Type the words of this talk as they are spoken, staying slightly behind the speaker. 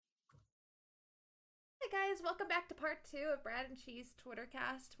guys, welcome back to part 2 of Brad and Cheese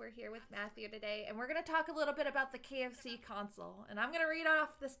Twittercast. We're here with Matthew today, and we're going to talk a little bit about the KFC console. And I'm going to read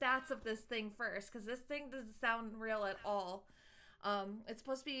off the stats of this thing first, because this thing doesn't sound real at all. It's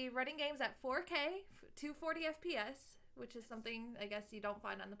supposed to be running games at 4K, 240 FPS, which is something I guess you don't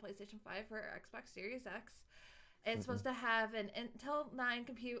find on the PlayStation 5 or Xbox Series X. It's supposed to have an Intel 9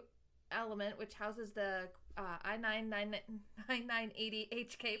 compute element, which houses the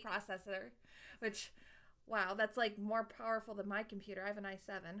i9-9980HK processor, which, wow, that's like more powerful than my computer. I have an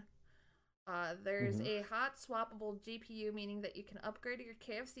i7. There's a hot swappable GPU, meaning that you can upgrade your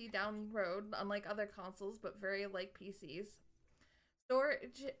KFC down the road, unlike other consoles, but very like PCs.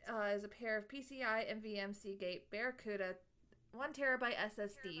 Storage is a pair of PCI NVMe Seagate Barracuda 1 terabyte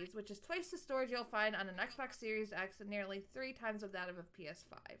SSDs, which is twice the storage you'll find on an Xbox Series X and nearly 3 times of that of a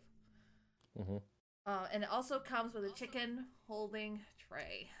PS5. And it also comes with a chicken holding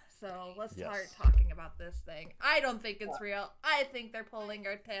tray. So let's start talking about this thing. I don't think it's real. I think they're pulling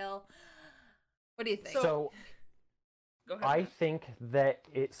our tail. What do you think? So Go ahead. I think that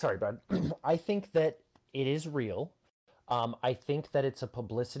it. Sorry, bud. I think that it is real. I think that it's a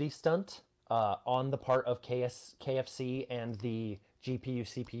publicity stunt on the part of KFC and the GPU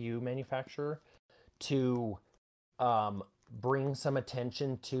CPU manufacturer to bring some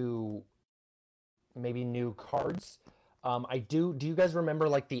attention to maybe new cards. Do you guys remember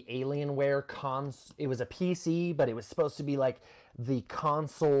like the Alienware it was a PC, but it was supposed to be like the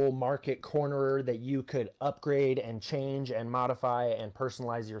console market corner that you could upgrade and change and modify and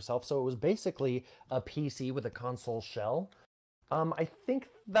personalize yourself. So it was basically a PC with a console shell. I think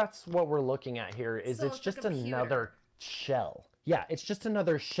that's what we're looking at here is So it's it's a just computer. another shell. Yeah, it's just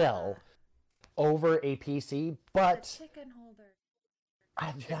another shell over a PC, but The chicken holder.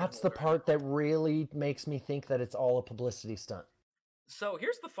 that's the part that really makes me think that it's all a publicity stunt. So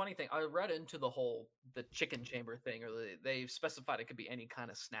here's the funny thing. I read into the chicken chamber thing, or they specified it could be any kind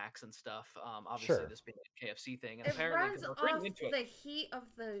of snacks and stuff. Obviously, Sure. this being a KFC thing, and It apparently runs they're off bringing into the it. heat of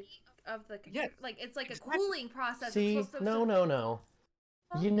the Yeah, like it's like exactly. a cooling process. See, It's supposed to, no.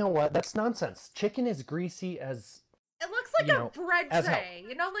 You know what? That's nonsense. Chicken is greasy as It looks like you a know, bread as hell. tray.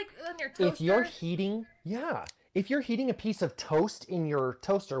 You know, like on your toaster. if you're heating a piece of toast in your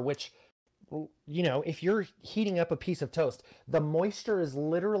toaster, which, you know, if you're heating up a piece of toast, the moisture is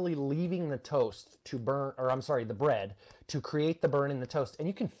literally leaving the toast to burn, or I'm sorry, the bread to create the burn in the toast. And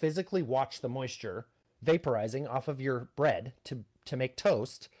you can physically watch the moisture vaporizing off of your bread to make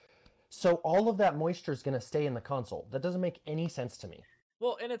toast. So all of that moisture is going to stay in the console. That doesn't make any sense to me.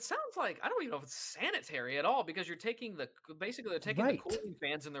 Well, and it sounds like I don't even know if it's sanitary at all because they're taking the Right. cooling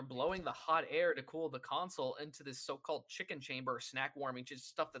fans and they're blowing the hot air to cool the console into this so-called chicken chamber or snack warming, which is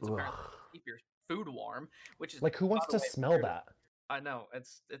stuff that's apparently Ugh. to keep your food warm. Which is Like, who wants by the to way, smell weird. that? I know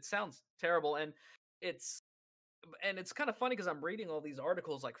it sounds terrible, and it's kind of funny because I'm reading all these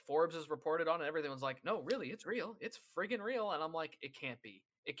articles like Forbes has reported on, and everyone's like, no, really, it's real, it's friggin' real, and I'm like, it can't be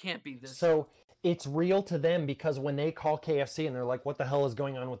this. So it's real to them because when they call KFC and they're like, what the hell is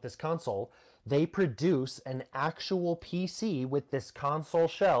going on with this console? They produce an actual PC with this console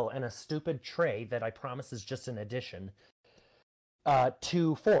shell and a stupid tray that I promise is just an addition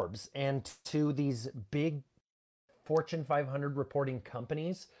to Forbes and to these big Fortune 500 reporting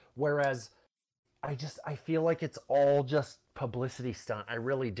companies. Whereas I feel like it's all just publicity stunt. I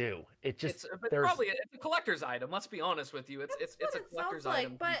really do. It just, But there's, probably it's a collector's item. Let's be honest with you. It's That's a what it collector's sounds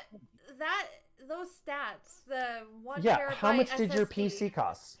item. like, but those stats, the 1 yeah, terabyte how much did your SSD, PC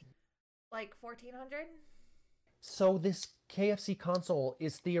cost? like $1,400? So this KFC console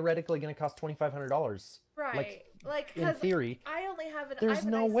is theoretically going to cost $2,500. Right. Like, in 'cause theory, I only have there's I have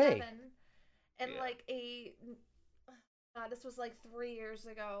an no i7, way. and Yeah. like this was like 3 years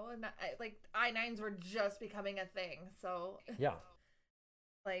ago, and like i9s were just becoming a thing. So Yeah.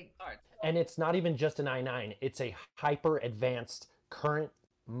 like, All right. And it's not even just an i9. It's a hyper advanced current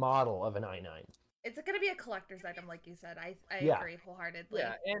model of an i9. it's gonna be a collector's item, like you said. I Yeah. agree wholeheartedly.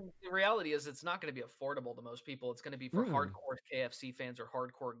 Yeah, and the reality is it's not going to be affordable to most people. It's going to be for hardcore KFC fans or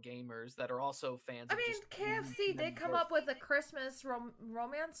hardcore gamers that are also fans I of mean, just KFC did come up with a Christmas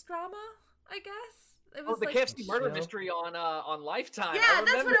romance drama, I guess. It was the like, KFC murder You know? mystery on Lifetime. yeah, I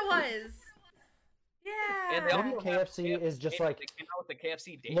that's what remember. it was. Yeah. And they Maybe also have KFC is just they like, came out with the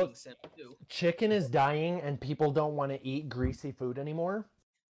KFC dating look, sim too. chicken is dying and people don't want to eat greasy food anymore.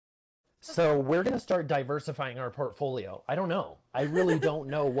 So we're going to start diversifying our portfolio. I don't know. I really don't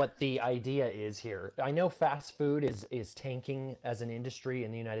know what the idea is here. I know fast food is tanking as an industry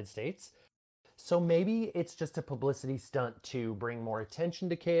in the United States. So maybe it's just a publicity stunt to bring more attention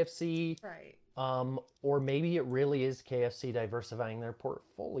to KFC. Right. Or maybe it really is KFC diversifying their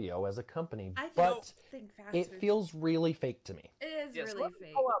portfolio as a company, I just but think fast it food. feels really fake to me. It is Yeah, so really let me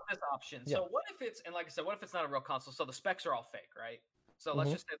fake. pull out this option. Yeah. So what if it's, and like I said, what if it's not a real console? So the specs are all fake, right? So let's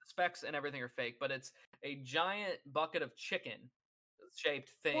Mhm. just say the specs and everything are fake, but it's a giant bucket of chicken shaped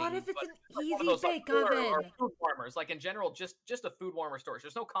thing. What if it's but an it's like one of easy those, bake cooler or oven? food warmers, like in general, just a food warmer storage.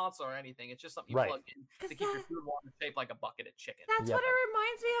 There's no console or anything. It's just something you Right. plug in to 'Cause keep your that- food warm shaped like a bucket of chicken. That's Yep. what it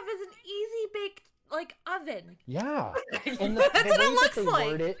reminds me of, is an easy baked like oven. Yeah. And That's the what way it that looks they like.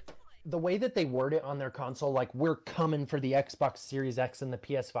 word it, the way that they word it on their console, like we're coming for the Xbox Series X and the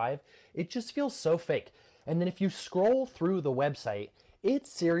PS5, it just feels so fake. And then if you scroll through the website, it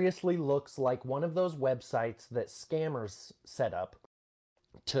seriously looks like one of those websites that scammers set up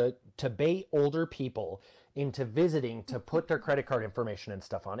to bait older people into visiting to put their credit card information and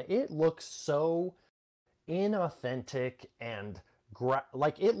stuff on it. It looks so inauthentic and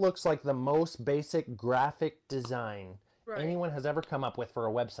like it looks like the most basic graphic design anyone has ever come up with for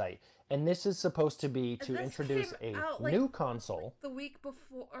a website. And this is supposed to be to This introduce came a out, like, new console. The week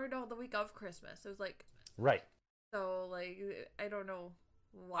before, or no, the week of Christmas. It was like, Right. so like, I don't know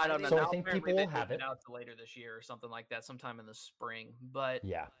why. I don't know. So I now think apparently people they will have moved it. out to later this year or something like that, sometime in the spring. But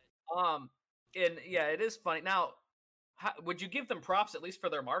Yeah. and yeah, it is funny. Now, would you give them props at least for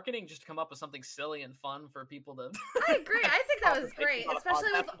their marketing, just to come up with something silly and fun for people to? I agree. I think that was great, especially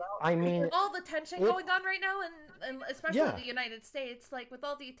with I mean, all the tension going on right now, and especially Yeah. in the United States. Like with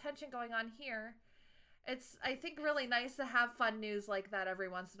all the tension going on here, it's, I think, really nice to have fun news like that every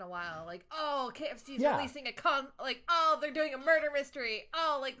once in a while. Like, oh, KFC's Yeah. releasing like, oh, they're doing a murder mystery.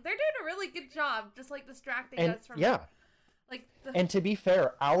 Oh, like they're doing a really good job, just like distracting and us from like and to be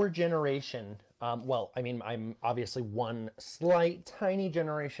fair, our generation, well, I mean, I'm obviously one slight tiny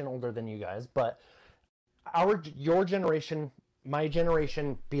generation older than you guys, but your generation, my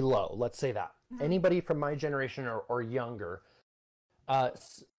generation below, let's say that. Anybody from my generation or younger,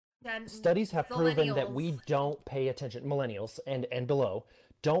 studies have proven that we don't pay attention, millennials and below,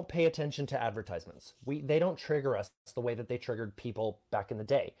 don't pay attention to advertisements. They don't trigger us the way that they triggered people back in the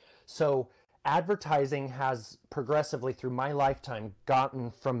day. So advertising has progressively through my lifetime gotten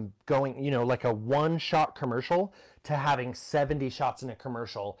from going, like a one-shot commercial to having 70 shots in a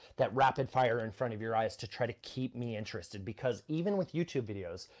commercial that rapid fire in front of your eyes to try to keep me interested. Because even with YouTube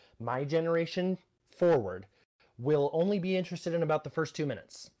videos, my generation forward will only be interested in about the first 2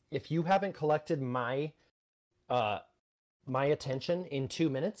 minutes. If you haven't collected my attention in 2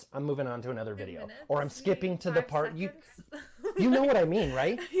 minutes, I'm moving on to another video, or I'm skipping to the part you know what I mean,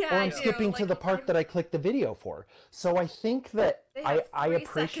 right? Yeah, or I'm I skipping do. to the part that I clicked the video for. So I think that I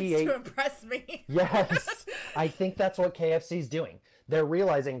appreciate to impress me. Yes, I think that's what KFC's doing. They're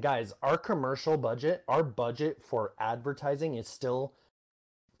realizing, guys, our budget for advertising is still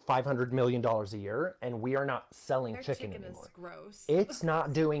 $500 million a year, and we are not selling Their chicken chicken anymore. is gross. It's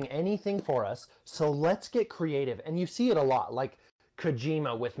not doing anything for us, so let's get creative. And you see it a lot, like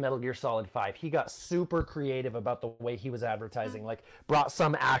Kojima with Metal Gear Solid 5. He got super creative about the way he was advertising, like brought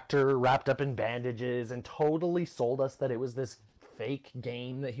some actor wrapped up in bandages and totally sold us that it was this fake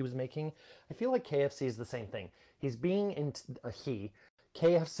game that he was making. I feel like KFC is the same thing.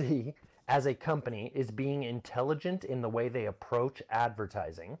 KFC as a company is being intelligent in the way they approach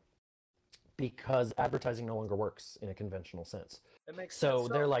advertising, because advertising no longer works in a conventional sense. It makes So sense.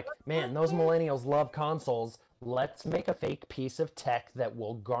 they're like, man, those millennials love consoles. Let's make a fake piece of tech that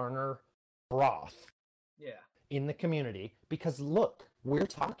will garner broth in the community, because look, we're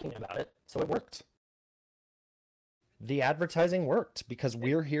talking about it, so it worked. The advertising worked because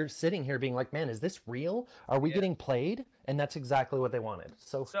we're sitting here being like, man, is this real? Are we getting played? And that's exactly what they wanted.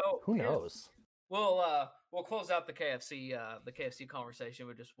 So who knows? We'll close out the KFC conversation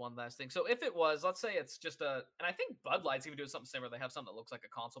with just one last thing. So if it was, let's say it's just and I think Bud Light's even doing something similar. They have something that looks like a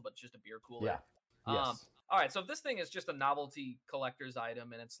console, but just a beer cooler. Yeah. Yes. All right. So if this thing is just a novelty collector's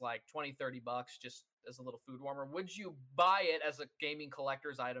item and it's like $20-$30 just as a little food warmer, would you buy it as a gaming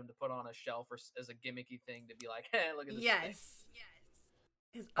collector's item to put on a shelf or as a gimmicky thing to be like, hey, look at this thing?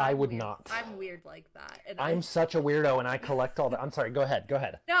 Yes. I would not. I'm weird like that. And I'm such a weirdo, and I collect all that. I'm sorry. Go ahead.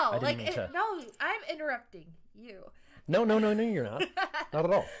 No, I'm interrupting you. No, you're not. Not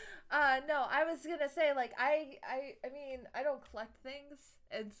at all. No, I was gonna say, like, I mean, I don't collect things,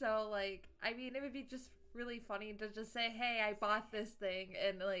 and so, like, I mean, it would be just really funny to just say, hey, I bought this thing,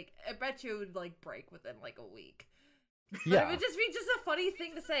 and, like, I bet you it would, like, break within, like, a week. Yeah. But it would just be a funny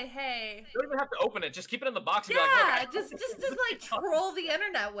thing to say, hey. You don't even have to open it. Just keep it in the box and Yeah, be like, look, just like troll the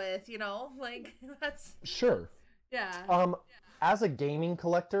internet with, like, that's. Sure. Yeah. As a gaming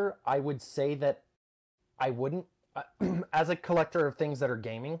collector, I would say that I wouldn't. As a collector of things that are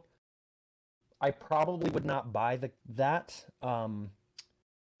gaming, I probably would not buy that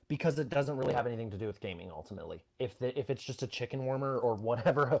because it doesn't really have anything to do with gaming ultimately. If it's just a chicken warmer or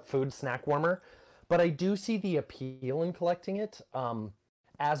whatever, a food snack warmer, but I do see the appeal in collecting it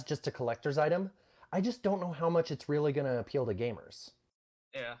as just a collector's item. I just don't know how much it's really going to appeal to gamers.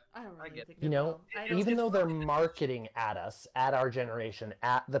 Yeah, I don't really get think You know, even though they're marketing at us, at our generation,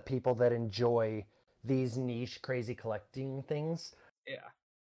 at the people that enjoy these niche, crazy collecting things. Yeah.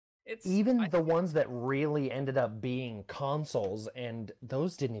 Even the ones that really ended up being consoles, and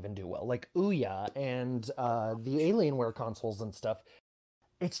those didn't even do well, like Ouya and the Alienware consoles and stuff.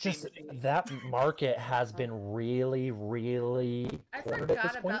 It's just that market has been really, really cornered at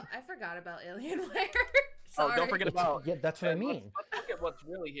this point. I forgot about Alienware. Oh, don't forget about that's what I mean. Let's look at what's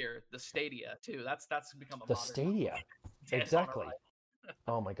really here, the Stadia too. That's become a the Stadia, exactly.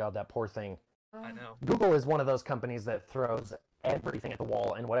 Oh my God, that poor thing. I know. Google is one of those companies that throws everything at the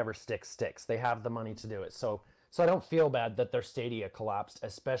wall, and whatever sticks. They have the money to do it. So I don't feel bad that their Stadia collapsed,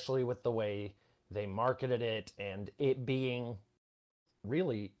 especially with the way they marketed it and it being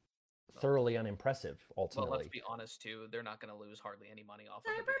really thoroughly unimpressive ultimately. Well, let's be honest too, they're not going to lose hardly any money off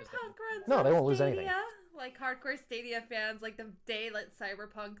of it. Cyberpunk runs No, they won't lose Stadia. anything. Like hardcore Stadia fans, like the day that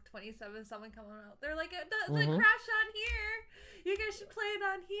Cyberpunk 2077 coming out, they're like, it does crash on here. You guys should play it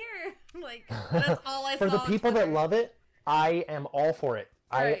on here. Like that's all I saw. For the people that love it, I am all for it.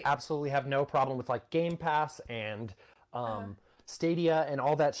 Right. I absolutely have no problem with like Game Pass and Stadia and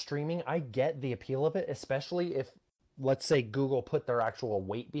all that streaming. I get the appeal of it, especially if, let's say, Google put their actual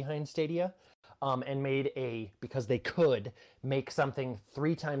weight behind Stadia and made because they could make something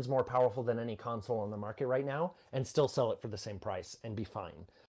 3 times more powerful than any console on the market right now and still sell it for the same price and be fine.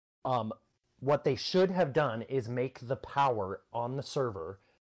 What they should have done is make the power on the server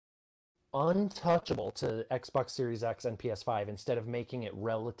untouchable to Xbox Series X and PS5 instead of making it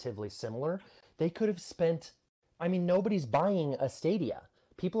relatively similar. They could have spent, nobody's buying a Stadia.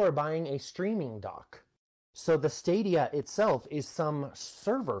 People are buying a streaming dock. So the Stadia itself is some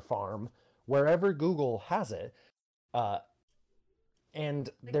server farm wherever Google has it. And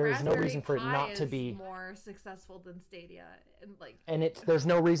there is no reason for it not to be more successful than Stadia, and there's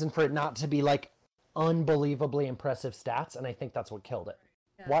no reason for it not to be like unbelievably impressive stats, and I think that's what killed it.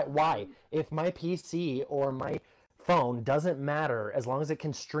 Yeah. Why? If my PC or my phone doesn't matter as long as it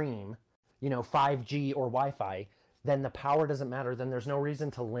can stream, 5G or Wi-Fi, then the power doesn't matter. Then there's no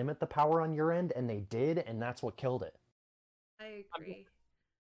reason to limit the power on your end, and they did, and that's what killed it. I agree.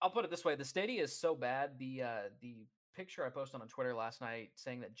 I'll put it this way: the Stadia is so bad. The picture I posted on Twitter last night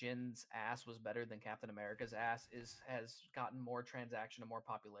saying that Jin's ass was better than Captain America's ass has gotten more transaction and more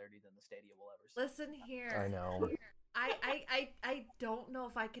popularity than the Stadia will ever see. Listen here. I know. I don't know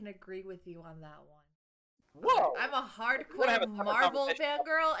if I can agree with you on that one. Whoa! I'm a hardcore Marvel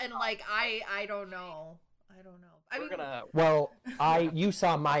fangirl, and I don't know. Well, you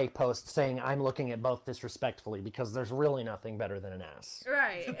saw my post saying I'm looking at both disrespectfully because there's really nothing better than an ass.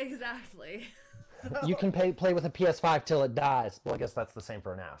 Right, exactly. So. You can play with a PS5 till it dies. Well, I guess that's the same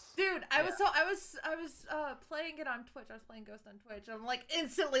for an ass. Dude, I was playing it on Twitch. I was playing Ghost on Twitch. I'm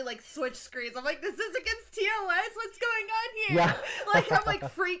instantly switch screens. I'm like, this is against TOS. What's going on here? Yeah. I'm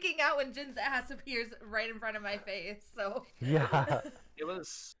freaking out when Jin's ass appears right in front of my face. So yeah, it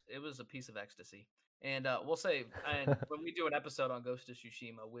was a piece of ecstasy. And we'll say, and when we do an episode on Ghost of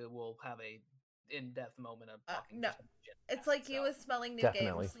Tsushima, we will have a in-depth moment of talking. No, it's like he was smelling new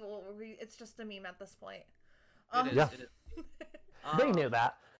Definitely. games. Well, it's just a meme at this point. It is. They knew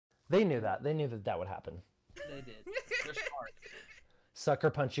that. They knew that would happen. They did. They're smart. Sucker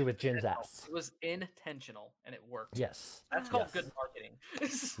punch you with Jin's ass. It was intentional, and it worked. Yes. That's called good marketing.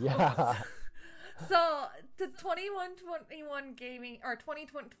 Yeah. So the 21 gaming or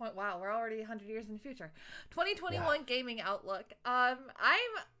 2020, wow, we're already 100 years in the future. 2021 gaming outlook. I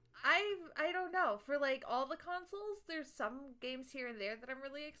don't know. For all the consoles, there's some games here and there that I'm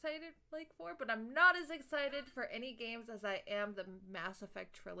really excited for, but I'm not as excited for any games as I am the Mass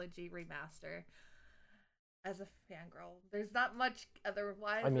Effect trilogy remaster. As a fangirl, there's not much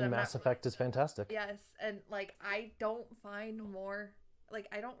otherwise. Mass Effect is fantastic. Yes, and I don't find more.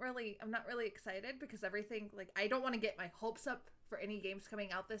 I'm not really excited because everything, I don't want to get my hopes up for any games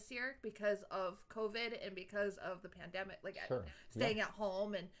coming out this year because of COVID and because of the pandemic, staying at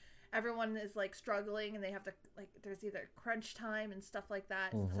home, and everyone is struggling and they have to there's either crunch time and stuff like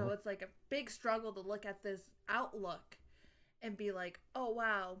that. Mm-hmm. So it's a big struggle to look at this outlook and be like, oh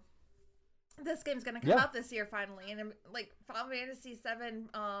wow, this game's gonna come out this year finally, and Final Fantasy VII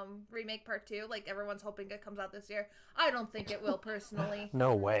Remake Part 2, everyone's hoping it comes out this year. I don't think it will, personally.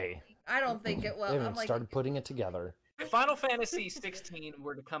 No way. I don't think it will. They haven't started putting it together. If Final Fantasy 16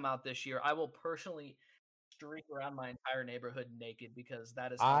 were to come out this year, I will personally streak around my entire neighborhood naked because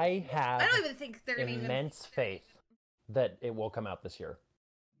that is. I I have don't even think they're gonna even. immense faith that it will come out this year.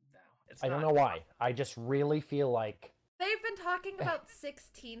 No, it's I don't know why. I just really feel like They've been talking about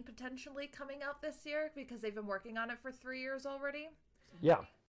 16 potentially coming out this year because they've been working on it for 3 years already. yeah.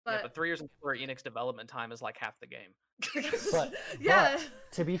 But 3 years in Square Enix development time is like half the game. But, Yeah. but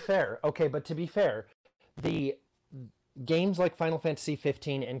to be fair, the games like Final Fantasy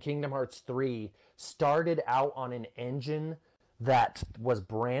 15 and Kingdom Hearts 3 started out on an engine that was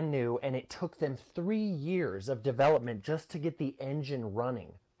brand new, and it took them 3 years of development just to get the engine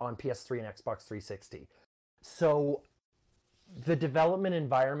running on PS3 and Xbox 360. So the development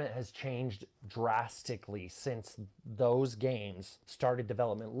environment has changed drastically since those games started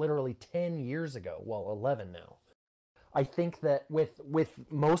development literally 10 years ago. Well, 11 now. I think that with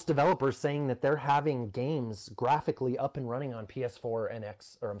most developers saying that they're having games graphically up and running on PS5 and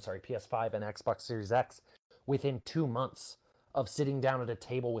Xbox Series X within 2 months of sitting down at a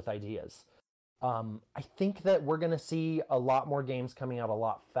table with ideas. I think that we're going to see a lot more games coming out a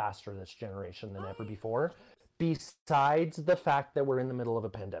lot faster this generation than ever before, besides the fact that we're in the middle of a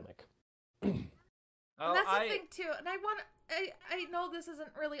pandemic. And that's the thing too. And I know this isn't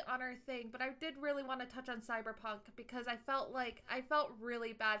really on our thing, but I did really want to touch on Cyberpunk because I felt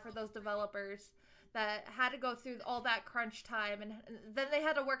really bad for those developers that had to go through all that crunch time, and then they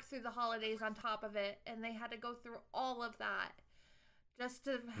had to work through the holidays on top of it, and they had to go through all of that just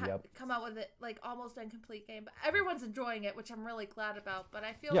to come out with it like almost incomplete game. But everyone's enjoying it, which I'm really glad about. But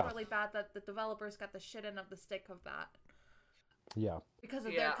I feel really bad that the developers got the shit end of the stick of that. Yeah. Because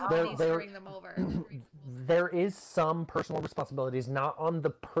of their company screwing them over. There is some personal responsibilities, not on the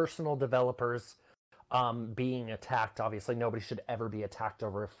personal developers being attacked. Obviously, nobody should ever be attacked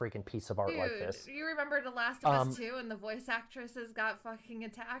over a freaking piece of art like this. You remember The Last of Us 2 and the voice actresses got fucking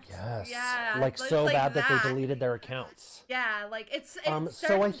attacked? Yes. Yeah. Like so bad that they deleted their accounts. Yeah, like it's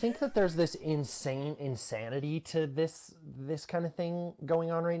so I think that there's this insanity to this kind of thing going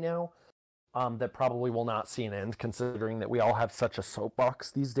on right now. That probably will not see an end, considering that we all have such a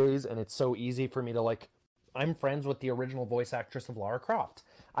soapbox these days, and it's so easy for me to I'm friends with the original voice actress of Lara Croft.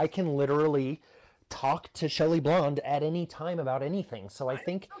 I can literally talk to Shelley Blonde at any time about anything. So I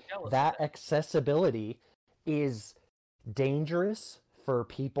think that accessibility is dangerous for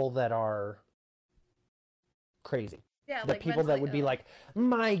people that are crazy. Yeah, the people that would be like,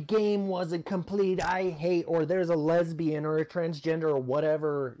 my game wasn't complete, I hate, or there's a lesbian or a transgender or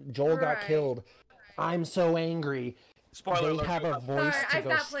whatever, Joel got killed, I'm so angry. Spoiler they have a voice to I've go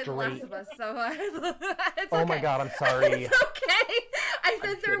not played straight. The Last of Us, so it's oh okay. my god, I'm sorry. It's okay. I've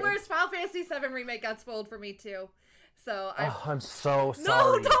been through worse. Final Fantasy VII Remake got spoiled for me too. So I'm so sorry.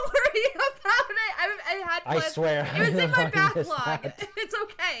 No, don't worry about it. I had plans. I swear. It was in my backlog. It's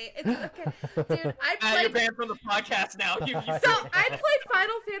okay. It's okay. Dude, I played... You're banned from the podcast now. So I played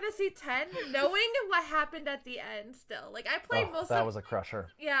Final Fantasy X knowing what happened at the end still. Like I played most that was a crusher.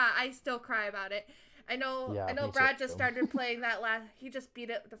 Yeah, I still cry about it. I know Brad just started playing that he just beat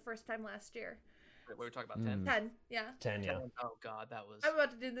it the first time last year. What were we talking about? 10? 10, yeah. 10, yeah. Oh god, that was... I'm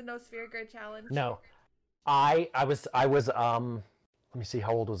about to do the No Sphere Grid challenge. No. I was let me see,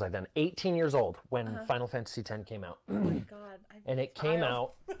 how old was I then? 18 years old when Final Fantasy X came out. Oh my god. And it came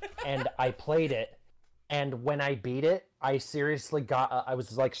out and I played it, and when I beat it, I seriously I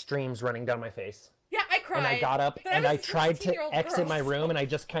was like streams running down my face. Yeah, I cried. And I got up and I tried to exit my room, and I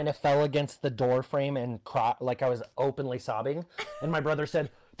just kind of fell against the door frame and cried, like I was openly sobbing. And my brother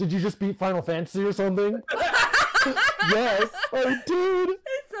said, "Did you just beat Final Fantasy or something?" Yes, I did.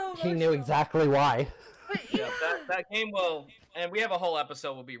 It's so emotional. He knew exactly why. But yeah, that game will, and we have a whole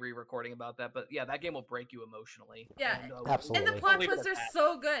episode we'll be re-recording about that. But yeah, that game will break you emotionally. Yeah, and, absolutely. And the plot twists are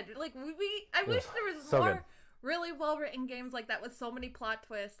so good. Like I wish there was so more good. really well-written games like that with so many plot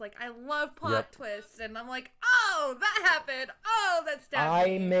twists. Like I love plot twists, and I'm like, oh, that happened. Oh, that's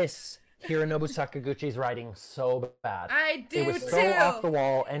I miss Hironobu Sakaguchi's writing so bad. I do too. It was so off the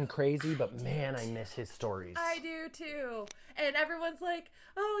wall and crazy, but man, I miss his stories. I do too. And everyone's like,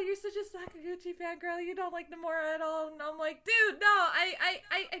 "Oh, you're such a Sakaguchi fangirl. You don't like Nomura at all." And I'm like, "Dude, no. I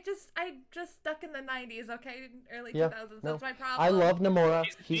just stuck in the '90s, okay, early 2000s. No. That's my problem." I love Nomura.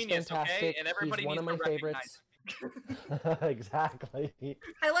 He's genius, fantastic. okay? And everybody He's one of my favorites. Exactly.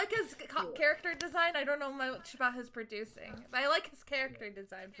 I like his character design. I don't know much about his producing. I like his character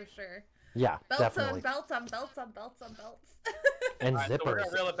design for sure. Yeah, belts definitely. on belts on belts on belts on belts. And right, zippers so we're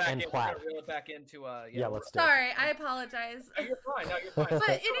gonna reel it back and in. plaid. We're gonna reel it back into yeah, let's do it. Sorry, I apologize. No, you're fine. No, you're fine. But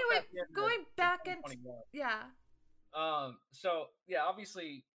anyway, going back into So yeah,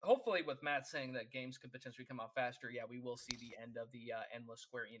 obviously, hopefully, with Matt saying that games could potentially come out faster, yeah, we will see the end of the endless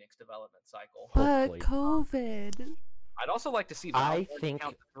Square Enix development cycle. But Hopefully. COVID. I'd also like to see I Valve think-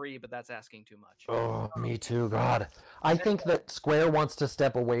 count to 3, but that's asking too much. Oh, me too, God. I think that Square wants to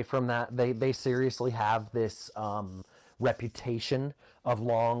step away from that. They seriously have this reputation of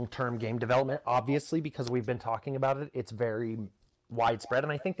long-term game development. Obviously, because we've been talking about it, it's very widespread,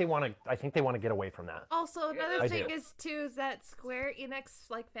 and I think they want to get away from that. Also, another I thing do. is too is that Square Enix,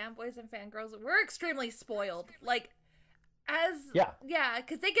 like fanboys and fangirls, we're extremely spoiled. Like, Yeah.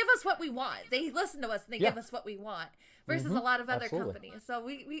 because they give us what we want. They listen to us and they give us what we want. Versus a lot of other absolutely. companies, so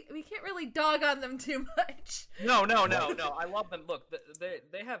we can't really dog on them too much. No. I love them. Look,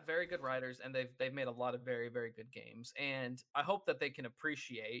 they have very good writers, and they've made a lot of very, very good games. And I hope that they can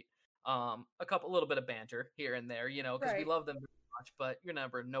appreciate a little bit of banter here and there, because we Right. love them very much. But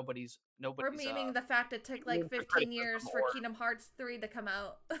nobody's. We're memeing the fact it took like 15 years for Kingdom Hearts 3 to come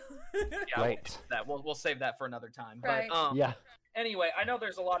out. Yeah, Right. we'll save that for another time. Right. But Yeah. anyway, I know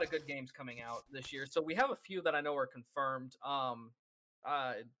there's a lot of good games coming out this year, so we have a few that I know are confirmed.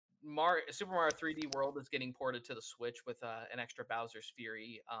 Super Mario 3D World is getting ported to the Switch with an extra Bowser's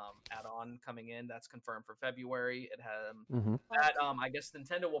Fury add-on coming in. That's confirmed for February. It had that. I guess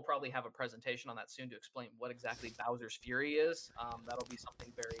Nintendo will probably have a presentation on that soon to explain what exactly Bowser's Fury is. That'll be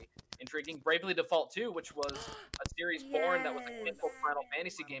something very intriguing. Bravely Default 2, which was a series born that was a simple Final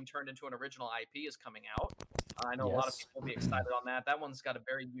Fantasy game turned into an original IP, is coming out. I know a lot of Yes. people will be excited on that. That one's got a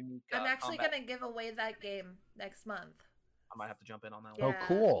very unique. I'm actually combat. gonna give away that game next month. I might have to jump in on that Yeah. one. Oh,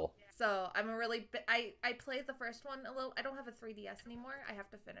 cool. So I'm a really I played the first one a little. I don't have a 3DS anymore. I have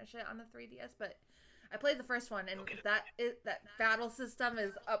to finish it on the 3DS, but I played the first one, and that battle system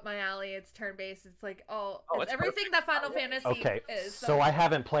is up my alley. It's turn based. It's like it's everything that Final Fantasy Okay. is. So I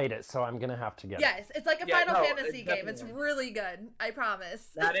haven't played it, so I'm gonna have to get it. Yes, it's like a Yeah, Final no, Fantasy it's game. It's definitely- really good. I promise.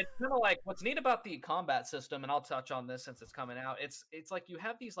 That it's kind of like what's neat about the combat system, and I'll touch on this since it's coming out. It's like you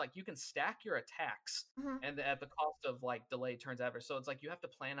have these you can stack your attacks, Mhm. and at the cost of delayed turns ever. So it's like you have to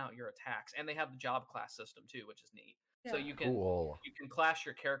plan out your attacks, and they have the job class system too, which is neat. So Yeah. you can Cool. class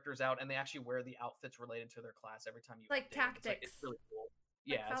your characters out, and they actually wear the outfits related to their class every time you Like update. tactics. It's really cool. Like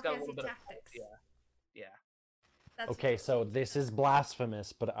Yeah, Final it's got a little Fantasy bit Tactics. of yeah. That's, Okay, so this is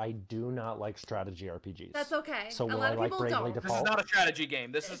blasphemous, but I do not like strategy RPGs. That's okay. So a will lot I of like people Bravely don't. This is Default? not a strategy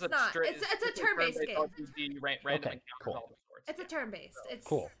game. This It's is a not. straight. It's a turn-based game. RPG, random Okay, encounters, cool. all sorts. It's a turn based. It's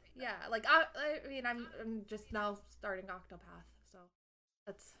Cool. Yeah, like I mean, I'm just now starting Octopath, so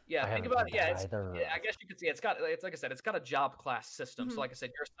that's Yeah, I think haven't about it. played Yeah, that either. I guess you could see it's like I said, it's got a job class system. Mhm. So like I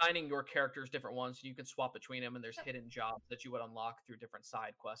said, you're assigning your characters different ones, so you can swap between them, and there's hidden jobs that you would unlock through different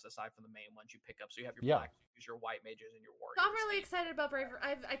side quests aside from the main ones you pick up. So you have your Yeah. black mages, your white mages, and your warriors. So I'm really excited about Bravery.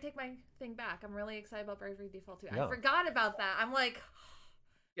 I take my thing back. I'm really excited about Bravery Default 2. Yeah. I forgot about that. I'm like,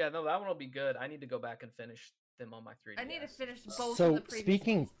 Yeah, no, that one will be good. I need to go back and finish them on my 3DS. I need to finish both of So the previous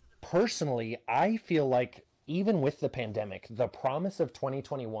speaking ones. personally, I feel like even with the pandemic, the promise of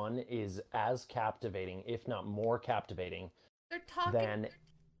 2021 is as captivating, if not more captivating, They're talking. than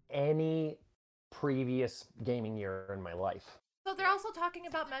any previous gaming year in my life. So they're also talking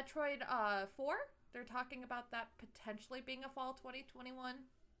about Metroid 4. They're talking about that potentially being a fall 2021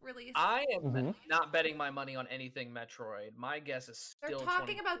 release. I am Mhm. not betting my money on anything Metroid. My guess is They're still.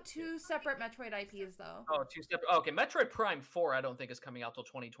 talking about 2022. two separate Metroid IPs though. Oh, two separate. Okay, Metroid Prime 4, I don't think is coming out till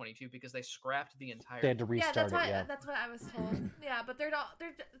 2022 because they scrapped the entire. They had to Yeah, restart that's it, what yeah. that's what I was told. Yeah, but they're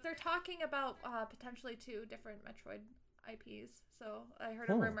talking about potentially two different Metroid IPs. So I heard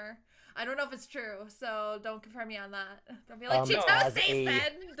a rumor. I don't know if it's true, so don't confirm me on that. Don't be like, she No, knows as they a-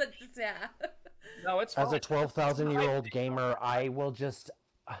 said. But, yeah. No, it's As a fine. 12,000-year-old gamer, I will just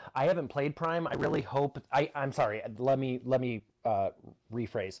I haven't played Prime. I really hope I'm sorry. Let me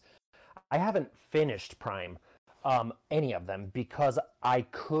rephrase. I haven't finished Prime any of them because I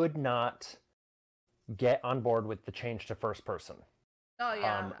could not get on board with the change to first person. Oh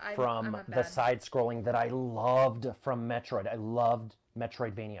yeah. From I'm not the bad. side scrolling that I loved from Metroid. I loved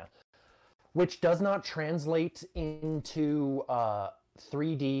Metroidvania, which does not translate into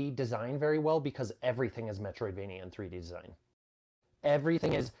 3D design very well because everything is Metroidvania in 3D design.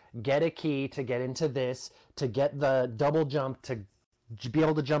 Everything is get a key to get into this, to get the double jump to be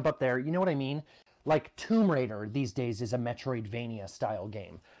able to jump up there. You know what I mean? Like Tomb Raider these days is a Metroidvania style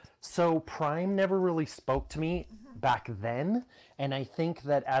game. So Prime never really spoke to me back then, and I think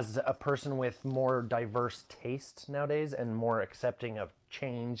that as a person with more diverse taste nowadays and more accepting of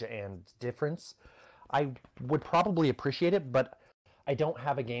change and difference, I would probably appreciate it, but I don't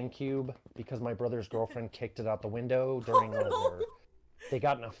have a GameCube because my brother's girlfriend kicked it out the window during one of their they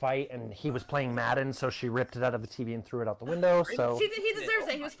got in a fight, and he was playing Madden, so she ripped it out of the TV and threw it out the window. So he deserves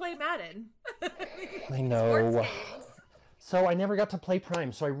it. He was playing Madden. I know. Sports games. So I never got to play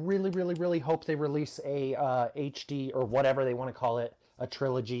Prime. So I really, really, really hope they release a HD or whatever they want to call it, a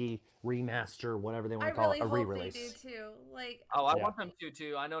trilogy remaster, whatever they want to call it, a re-release. I really hope they do too. Like, I want them to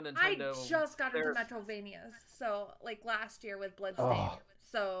too. I know Nintendo. I just got into Metrovanias, so like last year with Bloodstained. Oh.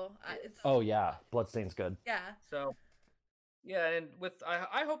 So it's. Oh yeah, Bloodstained's good. Yeah. So. Yeah, and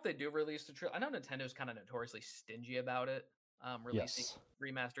I hope they do release the trilogy. I know Nintendo's kind of notoriously stingy about it. Releasing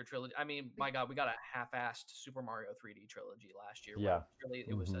remastered trilogy. I mean, my God, we got a half-assed Super Mario 3D trilogy last year. Yeah. Really,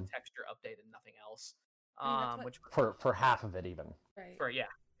 it was a texture update and nothing else. Which for half of it even. Right.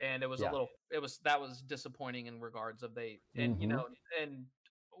 And it was that was disappointing in regards of I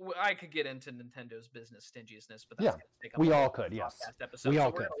could get into Nintendo's business stinginess, but that's gonna take up we a all whole could. Yes, episode, we so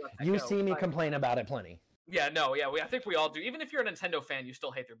all could. You see me But- complain about it plenty. Yeah, no, yeah, I think we all do. Even if you're a Nintendo fan, you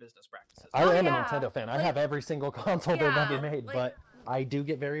still hate their business practices. I am a Nintendo fan. I have every single console they've ever made, but I do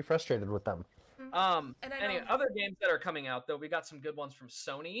get very frustrated with them. Any other games that are coming out though, we got some good ones from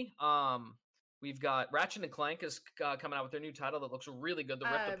Sony. We've got Ratchet and Clank is coming out with their new title that looks really good. The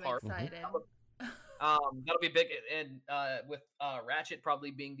Rift Apart. I'm excited. That'll be big, and with Ratchet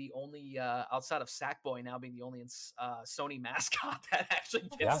probably being the only outside of Sackboy now being the only Sony mascot that actually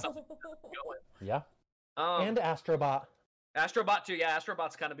gets something going. Yeah. And Astrobot. Astrobot too. Yeah,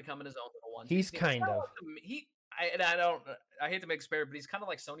 Astrobot's kind of becoming his own little one. He's kind of. I hate to make spare, but he's kind of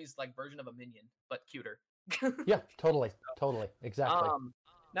like Sony's like version of a Minion, but cuter. Yeah, totally, exactly.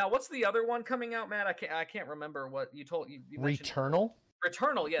 Now, what's the other one coming out, Matt? I can't remember what you told you. Returnal.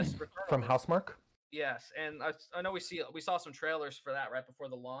 Returnal, yes. Returnal. From Housemark. Yes, and I know we saw some trailers for that right before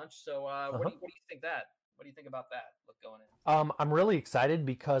the launch. So, what do you think that? What do you think about that? What's going in? I'm really excited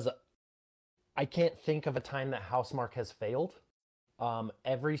because I can't think of a time that Housemark has failed.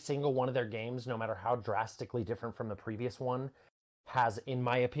 Every single one of their games, no matter how drastically different from the previous one, has, in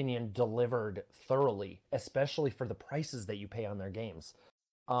my opinion, delivered thoroughly, especially for the prices that you pay on their games.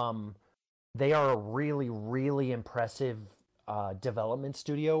 They are a really, really impressive development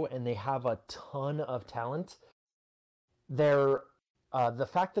studio, and they have a ton of talent. The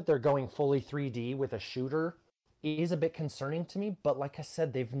fact that they're going fully 3D with a shooter is a bit concerning to me, but like I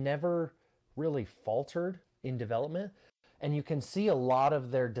said, they've never really faltered in development, and you can see a lot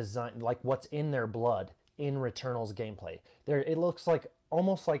of their design, like what's in their blood, in Returnal's gameplay. It looks like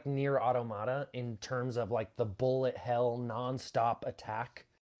almost like Nier Automata in terms of like the bullet hell non-stop attack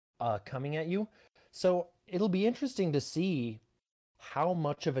coming at you. So it'll be interesting to see how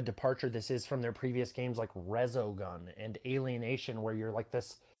much of a departure this is from their previous games like Resogun and Alienation, where you're like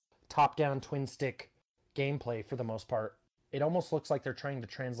this top-down twin stick gameplay for the most part. It almost looks like they're trying to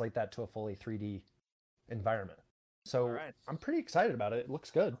translate that to a fully 3D environment. So I'm pretty excited about it. It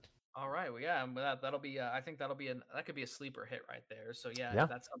looks good. All right, well, yeah, that'll be. I think that could be a sleeper hit right there. So yeah,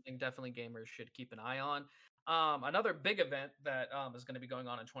 that's something definitely gamers should keep an eye on. Another big event that is going to be going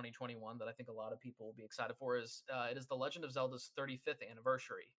on in 2021 that I think a lot of people will be excited for is it is the Legend of Zelda's 35th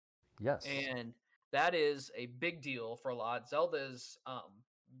anniversary. Yes, and that is a big deal for a lot. Zelda is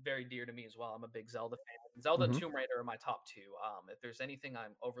very dear to me as well. I'm a big Zelda fan. Zelda and Tomb Raider are my top two. If there's anything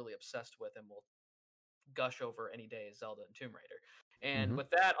I'm overly obsessed with and will gush over any day, is Zelda and Tomb Raider. And with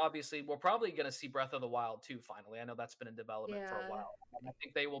that, obviously, we're probably going to see Breath of the Wild 2 finally. I know that's been in development for a while. And I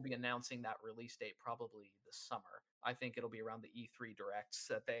think they will be announcing that release date probably this summer. I think it'll be around the E3 Directs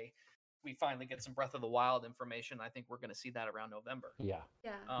that we finally get some Breath of the Wild information. I think we're going to see that around November. Yeah.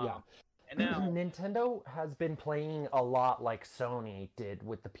 And now Nintendo has been playing a lot like Sony did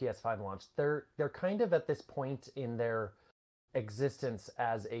with the PS5 launch. They're kind of at this point in their existence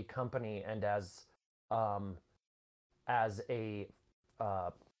as a company and as a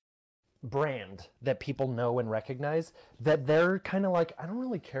brand that people know and recognize, that they're kind of like, I don't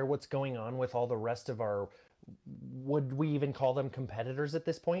really care what's going on with all the rest of our, would we even call them competitors at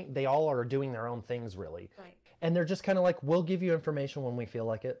this point? They all are doing their own things, really. Right. And they're just kind of like, we'll give you information when we feel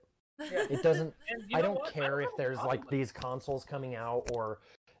like it. It doesn't, I don't care if there's like these consoles coming out, or,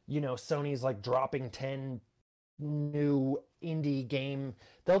 Sony's like dropping 10 new indie game.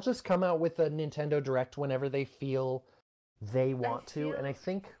 They'll just come out with a Nintendo Direct whenever they feel they want to. And I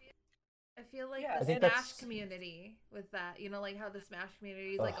think like the Smash community with that, like how the Smash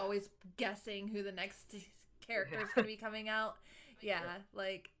community is like always guessing who the next character is going to be coming out. Yeah,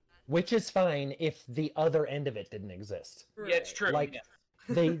 like, which is fine if the other end of it didn't exist. Yeah, it's true. Like,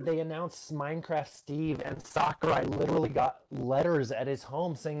 they announced Minecraft Steve, and Sakurai literally got letters at his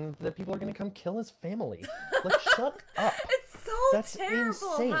home saying that people are going to come kill his family. Like, shut up. It's so That's terrible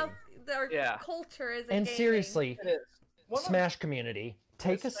insane. how their culture is. And seriously, Smash community,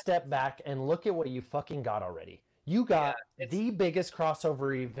 take a step back and look at what you fucking got already. You got the biggest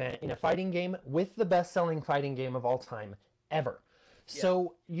crossover event in a fighting game with the best-selling fighting game of all time ever.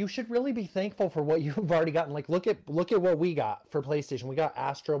 So you should really be thankful for what you've already gotten. Like, look at what we got for PlayStation. We got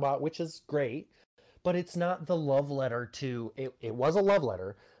Astrobot, which is great, but it's not the love letter to it. It was a love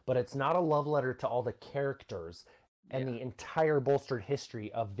letter, but it's not a love letter to all the characters and the entire bolstered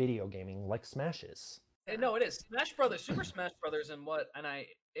history of video gaming like Smash is. No, it is Smash Brothers, Super Smash Brothers, and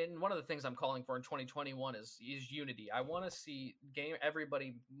one of the things I'm calling for in 2021 is unity. I want to see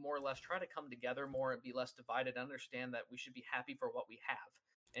everybody more or less try to come together more and be less divided. Understand that we should be happy for what we have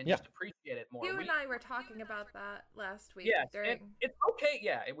and just appreciate it more. You and I were talking about that last week. Yeah, it's okay.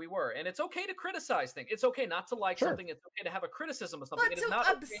 Yeah, we were, and it's okay to criticize things. It's okay not to like something. It's okay to have a criticism of something. But it is to not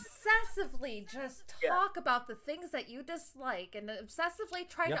obsessively just talk about the things that you dislike and obsessively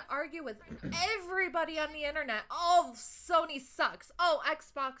try to argue with everybody on the internet. Oh, Sony sucks. Oh,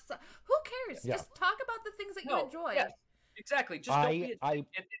 Xbox sucks. Who cares? Just talk about the things that you enjoy. Yes, exactly. Just don't be a dick.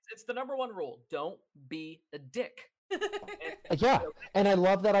 It's the number one rule. Don't be a dick. And I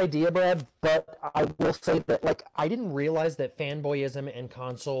love that idea, Brad, but I will say that, like, I didn't realize that fanboyism and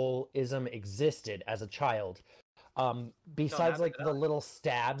consoleism existed as a child. Besides, like, the little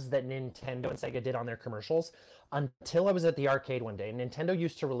stabs that Nintendo and Sega did on their commercials, until I was at the arcade one day. Nintendo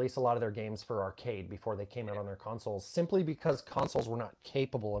used to release a lot of their games for arcade before they came out on their consoles, simply because consoles were not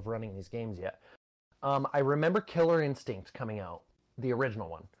capable of running these games yet. I remember Killer Instinct coming out, the original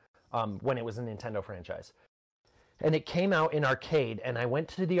one, when it was a Nintendo franchise. And it came out in arcade, and I went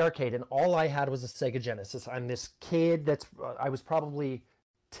to the arcade, and all I had was a Sega Genesis. I'm this kid I was probably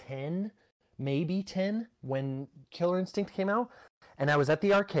 10, maybe 10, when Killer Instinct came out. And I was at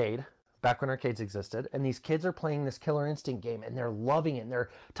the arcade, back when arcades existed, and these kids are playing this Killer Instinct game, and they're loving it, and they're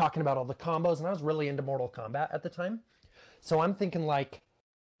talking about all the combos, and I was really into Mortal Kombat at the time. So I'm thinking, like,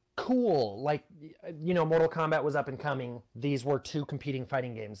 cool, like, you know, Mortal Kombat was up and coming. These were two competing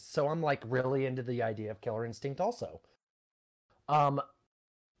fighting games, so I'm like really into the idea of Killer Instinct also.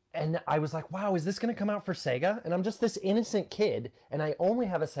 And I was like, wow, is this going to come out for Sega? And I'm just this innocent kid, and I only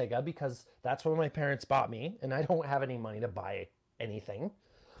have a Sega because that's what my parents bought me, and I don't have any money to buy anything.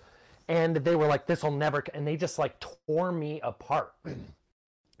 And they were like, this will never, and they just like tore me apart.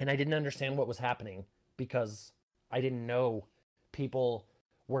 And I didn't understand what was happening because I didn't know people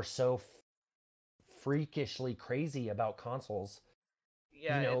were so freakishly crazy about consoles.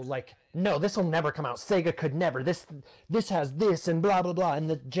 Yeah, you know, like, no, this will never come out. Sega could never. This has this and blah blah blah, and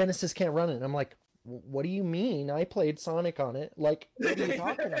the Genesis can't run it. And I'm like, what do you mean? I played Sonic on it. Like, what are you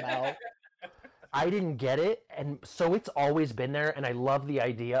talking about? I didn't get it, and so it's always been there. And I love the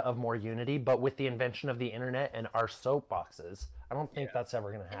idea of more unity, but with the invention of the internet and our soapboxes, I don't think that's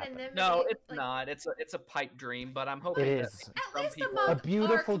ever going to happen. No, it's not. It's a pipe dream, but I'm hoping it is at least a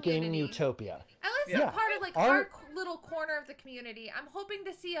beautiful gaming utopia. At least a part of like our little corner of the community. I'm hoping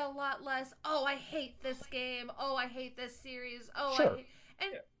to see a lot less. Oh, I hate this game. Oh, I hate this series. Oh, sure.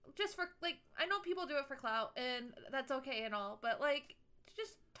 Just for like, I know people do it for clout, and that's okay and all, but like,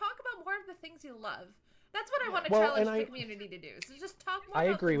 just talk about more of the things you love. That's what I want to challenge the community to do. So just talk more. I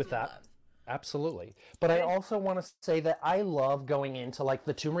agree with that. Love. Absolutely. But I also want to say that I love going into, like,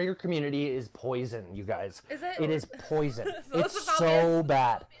 the Tomb Raider community is poison, you guys. Is it? It is poison. It's so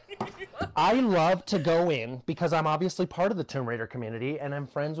bad. I love to go in because I'm obviously part of the Tomb Raider community, and I'm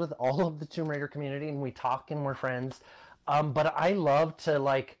friends with all of the Tomb Raider community, and we talk and we're friends. But I love to,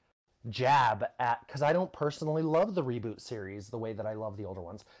 like, jab at, because I don't personally love the reboot series the way that I love the older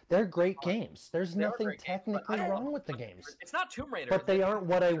ones. They're great games. There's nothing technically wrong with the games. It's not Tomb Raider. But they aren't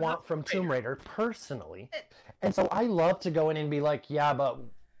what I want from Tomb Raider personally. And so I love to go in and be like, yeah, but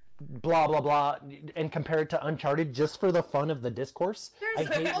blah, blah, blah, and compare it to Uncharted just for the fun of the discourse. I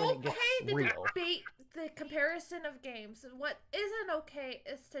hate when it gets real. Debate the comparison of games. What isn't okay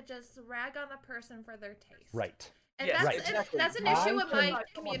is to just rag on a person for their taste. Right. And that's an issue in my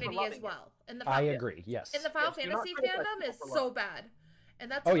community as well. I agree, yes. In the Final Fantasy fandom is so bad. And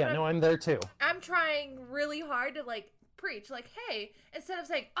that's I'm there too. I'm trying really hard to, like, preach, like, hey, instead of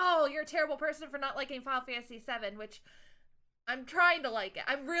saying, oh, you're a terrible person for not liking Final Fantasy VII, which I'm trying to like it.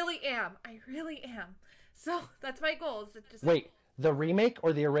 I really am. So that's my goal. Is to just wait. The remake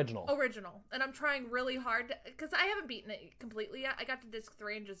or the original? Original. And I'm trying really hard because I haven't beaten it completely yet. I got to disc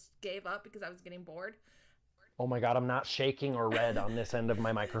 3 and just gave up because I was getting bored. Oh my god, I'm not shaking or red on this end of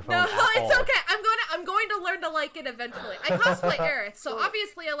my microphone. No, it's all. Okay. I'm going to learn to like it eventually. I cosplay Aerith, so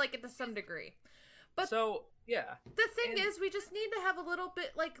obviously I like it to some degree. But yeah. The thing is, we just need to have a little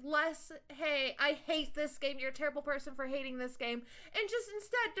bit like less, hey, I hate this game, you're a terrible person for hating this game, and just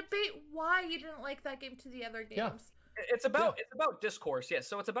instead debate why you didn't like that game to the other games. Yeah. It's about discourse, yes.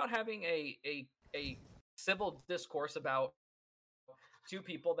 So it's about having a civil discourse about two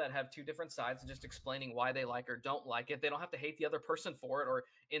people that have two different sides and just explaining why they like or don't like it. They don't have to hate the other person for it or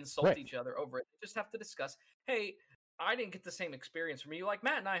insult Right. each other over it. They just have to discuss, hey, I didn't get the same experience from you. Like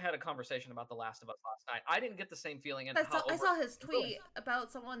Matt and I had a conversation about The Last of Us last night. I didn't get the same feeling. And I saw his tweet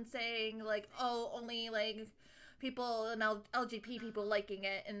about someone saying like, "Oh, only like people and LGBT people liking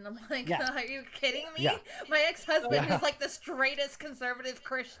it," and I'm like, "Are you kidding me?" Yeah. My ex-husband, who's like the straightest conservative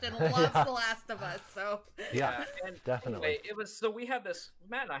Christian, loves The Last of Us. So Yeah, and definitely. Anyway, it was so we had this.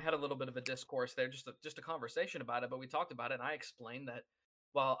 Matt and I had a little bit of a discourse there, just a conversation about it. But we talked about it, and I explained that.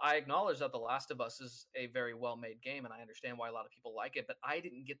 Well, I acknowledge that The Last of Us is a very well-made game, and I understand why a lot of people like it. But I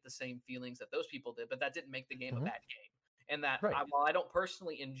didn't get the same feelings that those people did. But that didn't make the game a bad game. And that Right. while I don't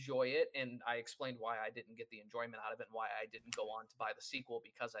personally enjoy it, and I explained why I didn't get the enjoyment out of it, and why I didn't go on to buy the sequel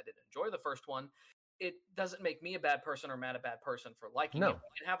because I didn't enjoy the first one, it doesn't make me a bad person or Matt a bad person for liking it.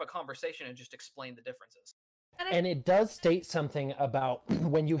 We can have a conversation and just explain the differences. And it does state something about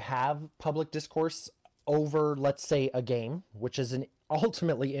when you have public discourse over, let's say, a game, which is an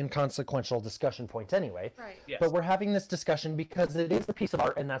ultimately inconsequential discussion point anyway. right. Yes. But we're having this discussion because it is a piece of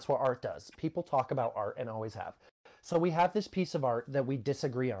art, and that's what art does. People talk about art and always have. So we have this piece of art that we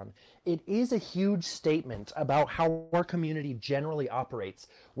disagree on. It is a huge statement about how our community generally operates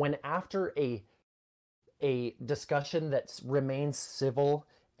when after a discussion that remains civil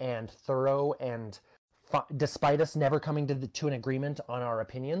and thorough and despite us never coming to an agreement on our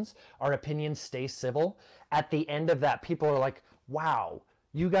opinions stay civil. At the end of that, people are like, wow,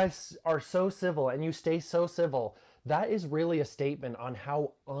 you guys are so civil and you stay so civil. That is really a statement on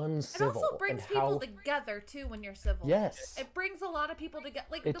how uncivil. It also brings people together too when you're civil. Yes. It brings a lot of people together.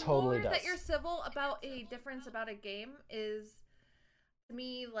 Like It the totally more that does. you're civil about a difference about a game is, to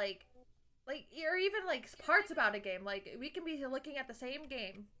me, like or even like parts about a game. Like we can be looking at the same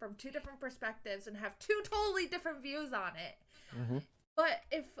game from two different perspectives and have two totally different views on it. Mm-hmm. But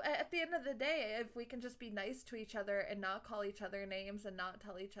if at the end of the day, if we can just be nice to each other and not call each other names and not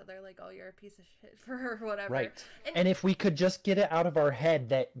tell each other like, "Oh, you're a piece of shit" for whatever. Right. And if we could just get it out of our head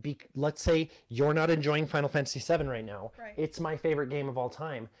that, let's say you're not enjoying Final Fantasy VII right now. Right. It's my favorite game of all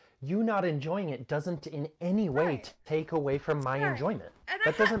time. You not enjoying it doesn't in any way take away from my enjoyment. And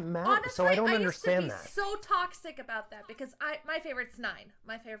that doesn't matter. Honestly, so I don't understand that. I used to be so toxic about that because my favorite's 9.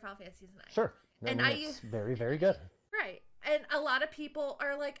 My favorite Final Fantasy is 9. Sure. And it's very, very good. Right. And a lot of people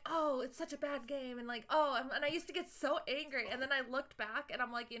are like, "Oh, it's such a bad game," and like, "Oh," and I used to get so angry, and then I looked back, and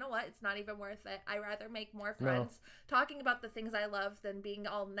I'm like, you know what? It's not even worth it. I rather make more friends talking about the things I love than being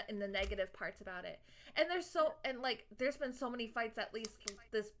all in the negative parts about it. And there's been so many fights, at least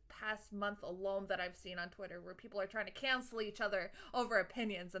this past month alone, that I've seen on Twitter where people are trying to cancel each other over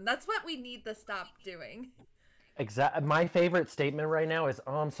opinions, and that's what we need to stop doing. Exactly. My favorite statement right now is,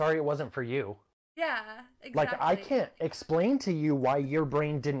 "Oh, I'm sorry it wasn't for you." Yeah, exactly. Like, I can't explain to you why your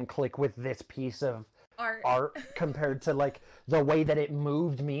brain didn't click with this piece of art compared to, like, the way that it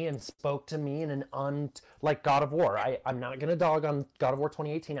moved me and spoke to me in an like God of War. I'm not going to dog on God of War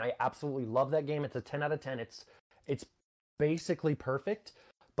 2018. I absolutely love that game. It's a 10 out of 10. It's basically perfect,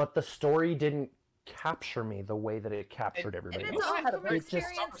 but the story didn't capture me the way that it captured everybody and else. it's all had a from very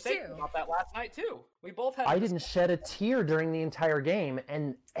experience conversation too. about that last night too. We both had. I didn't shed a tear during the entire game,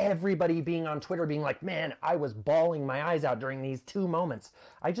 and everybody being on Twitter being like, "Man, I was bawling my eyes out during these 2 moments."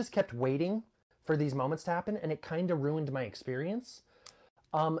 I just kept waiting for these moments to happen, and it kind of ruined my experience.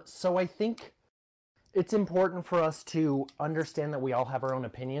 So I think it's important for us to understand that we all have our own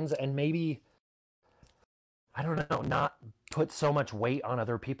opinions, and maybe, I don't know, not put so much weight on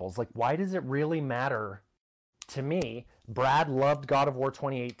other people's. Like, why does it really matter to me? Brad loved God of War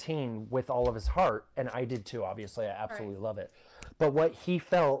 2018 with all of his heart, and I did too, obviously. I absolutely love it. But what he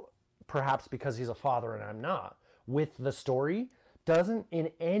felt, perhaps because he's a father and I'm not, with the story doesn't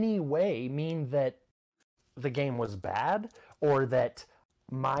in any way mean that the game was bad or that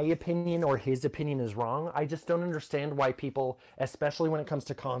my opinion or his opinion is wrong. I just don't understand why people, especially when it comes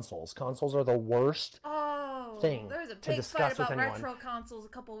to consoles are the worst thing there was a to big discuss fight with about anyone. retro consoles a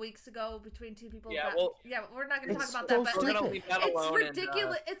couple weeks ago between two people. Yeah, we're not going to talk It's about so that. But we're like, gonna leave that it's alone.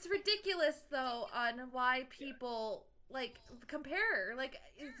 ridiculous. It's ridiculous though on why people like compare. Like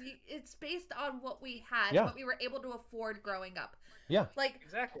it's based on what we had, what we were able to afford growing up. Yeah. Like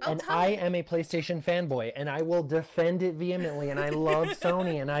exactly. And I am a PlayStation fanboy, and I will defend it vehemently, and I love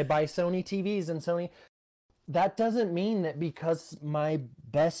Sony, and I buy Sony TVs and Sony. That doesn't mean that because my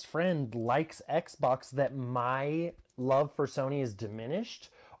best friend likes Xbox that my love for Sony is diminished,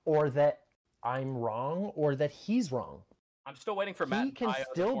 or that I'm wrong, or that he's wrong. I'm still waiting for Matt He and can Tayo to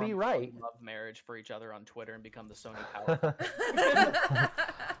still form be a right. love marriage for each other on Twitter and become the Sony power.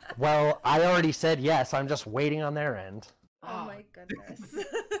 Well, I already said yes. I'm just waiting on their end. Oh my goodness.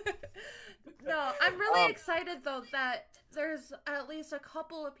 No, I'm really excited though that there's at least a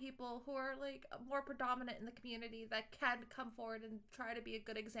couple of people who are like more predominant in the community that can come forward and try to be a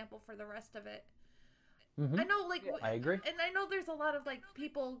good example for the rest of it. I know, like, I agree. And I know there's a lot of like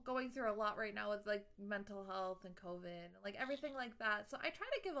people going through a lot right now with like mental health and COVID and like everything like that. So I try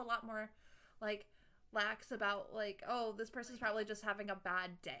to give a lot more like lax about like, oh, this person's probably just having a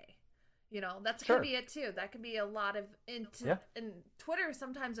bad day. You know, that's could be it too. That could be a lot of and Twitter is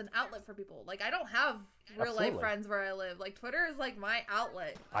sometimes an outlet for people. Like I don't have real life friends where I live. Like Twitter is like my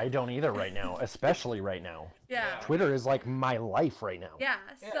outlet. I don't either right now, especially right now. Yeah. Twitter is like my life right now. Yeah.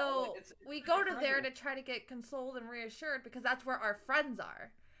 So we go to there to try to get consoled and reassured because that's where our friends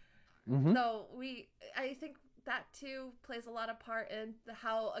are. So I think that too plays a lot of part in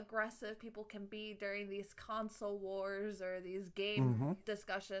how aggressive people can be during these console wars or these game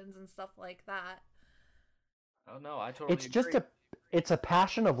discussions and stuff like that. Oh no, I totally It's agree. just it's a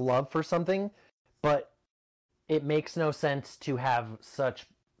passion of love for something, but it makes no sense to have such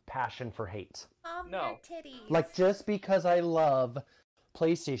passion for hate. No. Titties. Like just because I love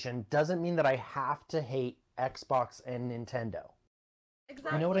PlayStation doesn't mean that I have to hate Xbox and Nintendo.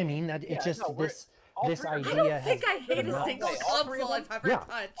 Exactly. You know what I mean? That it's just this idea. I don't think I hate a single console I've ever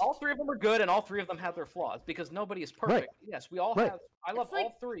touched. All three of them are good, and all three of them have their flaws because nobody is perfect. Right. Yes, we all have. I love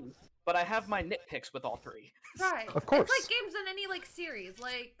all three, but I have my nitpicks with all three. Right. Of course. It's like games in any like series,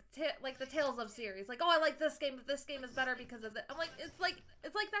 like the Tales of series. Like, oh, I like this game, but this game is better because of that. I'm like, it's like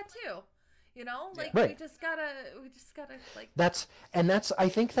that too. You know, like we just gotta like. That's I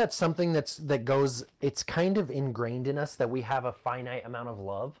think that's something that goes. It's kind of ingrained in us that we have a finite amount of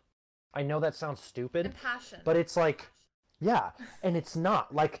love. I know that sounds stupid, and passion. But it's like, yeah, and it's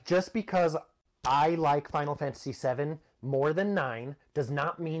not like just because I like Final Fantasy VII more than 9 does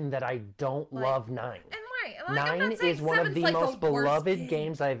not mean that I don't love 9. And 9 is one of the most beloved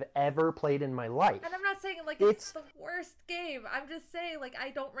games I've ever played in my life. And I'm not saying like it's the worst game. I'm just saying like I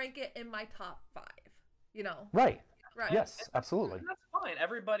don't rank it in my top 5. You know. Right. Yes, absolutely. And that's fine.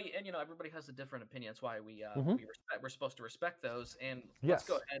 Everybody has a different opinion. That's why we're supposed to respect those. And let's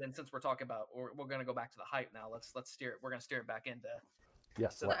go ahead, and since we're talking about, we're going to go back to the hype now. Let's steer it. We're going to steer it back into.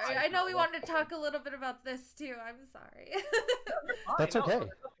 Yes. Sorry, I know we wanted to talk a little bit about this too. I'm sorry. That's okay. There's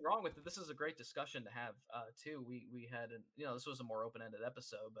nothing wrong with it. This is a great discussion to have too. We had, this was a more open-ended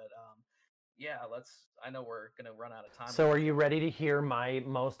episode, but yeah, I know we're gonna run out of time. So, are you ready to hear my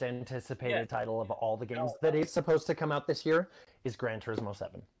most anticipated title of all the games that is supposed to come out this year? Is Gran Turismo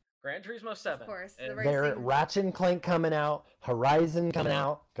 7. Gran Turismo 7. Of course. There, Ratchet and Clank coming out, Horizon coming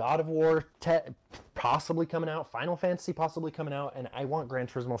out, God of War possibly coming out, Final Fantasy possibly coming out, and I want Gran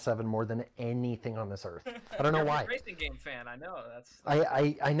Turismo 7 more than anything on this earth. I don't know why. You're a racing game fan, I know.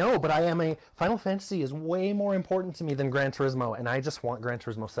 I know, but I am Final Fantasy is way more important to me than Gran Turismo, and I just want Gran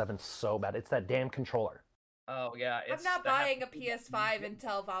Turismo 7 so bad. It's that damn controller. Oh yeah, I'm not buying a PS5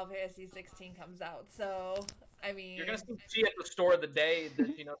 until Final Fantasy 16 comes out, so I mean, you're gonna see G at the store the day that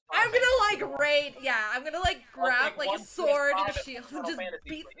I'm gonna like raid. Yeah, I'm gonna like grab like a sword and a shield and just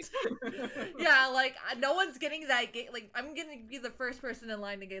beat. Yeah, like no one's getting that game. Like I'm gonna be the first person in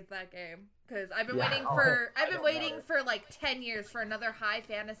line to get that game because I've been waiting for like 10 years for another high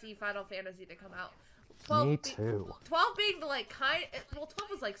fantasy Final Fantasy to come out. Me too. 12 being the like 12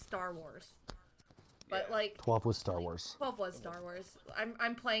 was like Star Wars. But like 12 was Star Wars. 12 was Star Wars.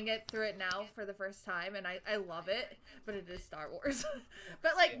 I'm playing it through it now for the first time, and I love it. But it is Star Wars.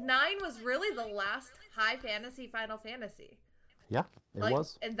 But like 9 was really the last high fantasy Final Fantasy. Yeah, it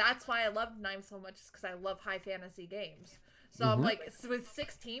was. And that's why I loved 9 so much, because I love high fantasy games. So I'm like, with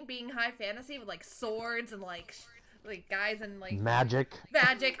 16 being high fantasy with like swords and like guys and like magic.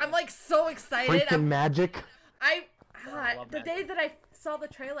 I'm like so excited. Freaking magic. The day that I saw the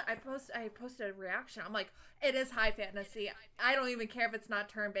trailer, I posted a reaction. I'm like, it is high fantasy. I don't even care if it's not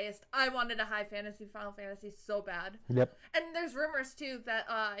turn-based. I wanted a high fantasy Final Fantasy so bad. Yep. And there's rumors too that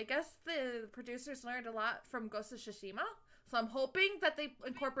I guess the producers learned a lot from Ghost of Tsushima. So I'm hoping that they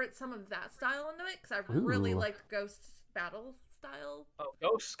incorporate some of that style into it, because I really liked Ghost's battle style. Oh,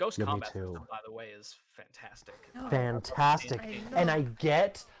 Ghost combat system, by the way, is fantastic. Fantastic. And I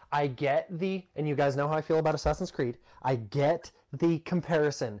get and you guys know how I feel about Assassin's Creed. I get the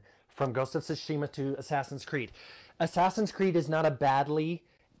comparison from Ghost of Tsushima to Assassin's Creed. Assassin's Creed is not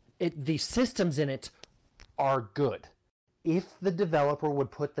the systems in it are good. If the developer would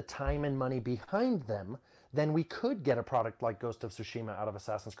put the time and money behind them, then we could get a product like Ghost of Tsushima out of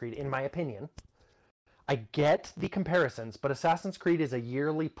Assassin's Creed, in my opinion. I get the comparisons, but Assassin's Creed is a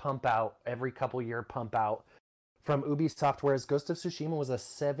yearly pump out, every couple year pump out from Ubisoft, whereas Ghost of Tsushima was a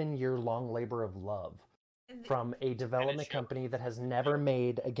 7-year long labor of love from a development company that has never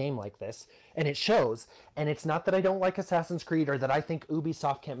made a game like this. And it shows. And it's not that I don't like Assassin's Creed or that I think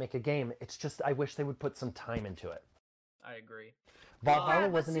Ubisoft can't make a game. It's just I wish they would put some time into it. I agree. Valhalla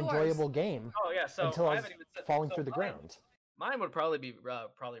was an enjoyable game until I was falling through the ground. Mine would probably be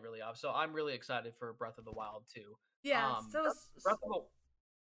really off. So I'm really excited for Breath of the Wild 2. Yeah.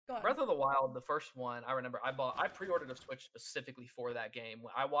 Breath of the Wild, the first one, I remember I pre-ordered a Switch specifically for that game.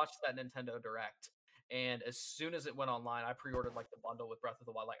 I watched that Nintendo Direct, and as soon as it went online, I pre-ordered like the bundle with Breath of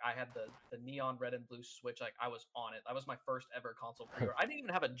the Wild. Like I had the neon red and blue Switch. Like I was on it. That was my first ever console pre-order. I didn't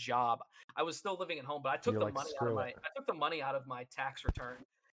even have a job. I was still living at home, but I took I took the money out of my tax return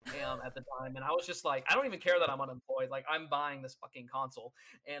at the time, and I was just like, I don't even care that I'm unemployed. Like I'm buying this fucking console,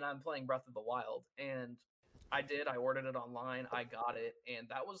 and I'm playing Breath of the Wild, and I did. I ordered it online. I got it, and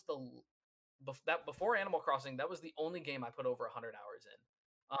that was before Animal Crossing. That was the only game I put over 100 hours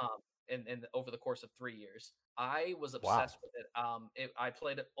in over the course of 3 years. I was obsessed with it. I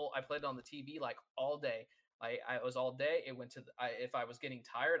played it. I played it on the TV like all day. I was all day. It went to if I was getting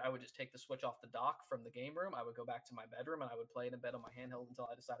tired, I would just take the Switch off the dock from the game room. I would go back to my bedroom and I would play it in bed on my handheld until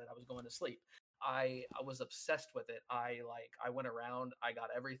I decided I was going to sleep. I was obsessed with it. I went around. I got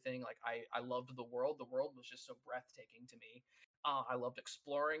everything. Like I loved the world. The world was just so breathtaking to me. I loved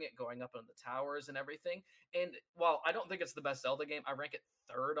exploring it, going up on the towers and everything. And while I don't think it's the best Zelda game, I rank it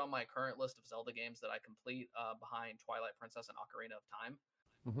third on my current list of Zelda games that I complete, behind Twilight Princess and Ocarina of Time.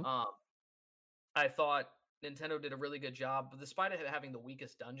 Mm-hmm. I thought Nintendo did a really good job, but despite it having the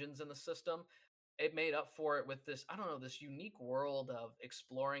weakest dungeons in the system, it made up for it with this, I don't know, this unique world of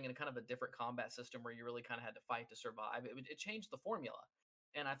exploring and kind of a different combat system where you really kind of had to fight to survive. It changed the formula.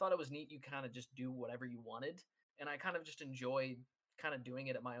 And I thought it was neat. You kind of just do whatever you wanted. And I kind of just enjoyed kind of doing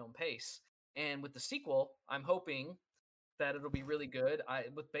it at my own pace. And with the sequel, I'm hoping that it'll be really good.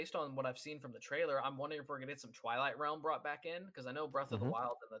 Based on what I've seen from the trailer, I'm wondering if we're gonna get some Twilight Realm brought back in, because I know Breath of the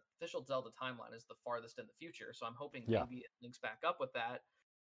Wild and the official Zelda timeline is the farthest in the future. So I'm hoping maybe it links back up with that.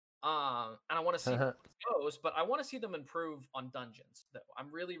 And I want to see how it goes, but I want to see them improve on dungeons. Though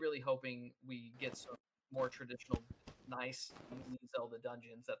I'm really, really hoping we get some more traditional, nice Zelda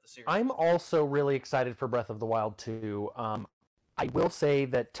dungeons at the series. I'm also really excited for Breath of the Wild 2. I will say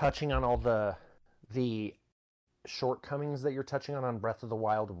that touching on all the shortcomings that you're touching on Breath of the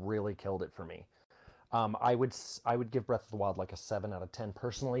Wild really killed it for me. I would give Breath of the Wild like a 7 out of 10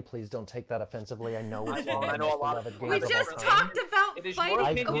 personally. Please don't take that offensively. I know it's I know a lot of we just talked about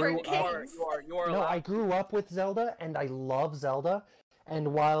fighting over kings. I grew up with Zelda and I love Zelda.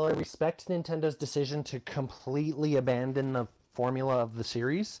 And while I respect Nintendo's decision to completely abandon the formula of the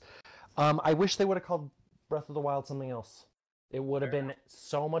series, I wish they would have called Breath of the Wild something else. It would have been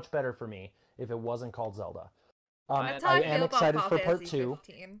so much better for me if it wasn't called Zelda. I am excited for part 2.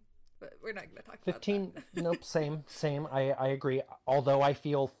 15, but we're not going to talk 15, about that. Nope, same. I agree. Although I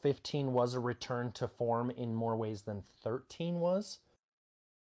feel 15 was a return to form in more ways than 13 was.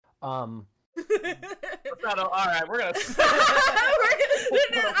 All right, we're gonna. We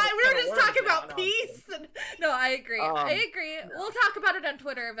were just talking about peace. No, I agree. I agree. We'll talk about it on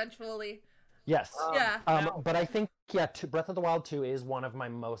Twitter eventually. Yes. Yeah. But I think Breath of the Wild 2 is one of my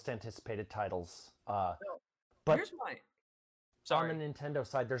most anticipated titles. But here's my. Sorry. On the Nintendo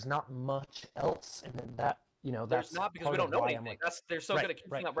side, there's not much else, and that there's not, because we don't know anything. They're so good at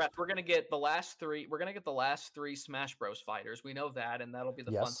keeping up breath. We're gonna get the last 3. We're gonna get the last 3 Smash Bros. Fighters. We know that, and that'll be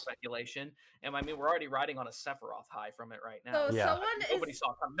the fun speculation. And I mean, we're already riding on a Sephiroth high from it right now. So nobody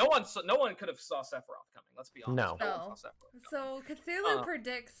saw coming. No one could have saw Sephiroth coming. Let's be honest. No. So Cthulhu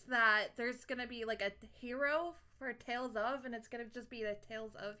predicts that there's gonna be like a hero for Tales of, and it's gonna just be the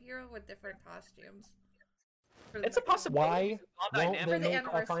Tales of hero with different costumes. It's a possibility. Why won't they make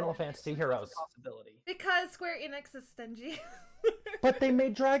a Final Fantasy Heroes? Because Square Enix is stingy. But they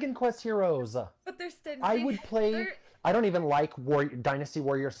made Dragon Quest Heroes. But they're stingy. I would play... I don't even like Dynasty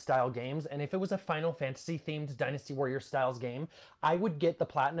Warrior style games, and if it was a Final Fantasy themed Dynasty Warrior styles game, I would get the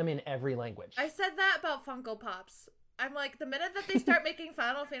platinum in every language. I said that about Funko Pops. I'm like, the minute that they start making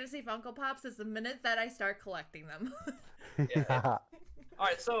Final Fantasy Funko Pops is the minute that I start collecting them. Yeah. All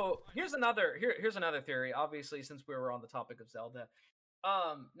right, so here's another theory. Obviously, since we were on the topic of Zelda,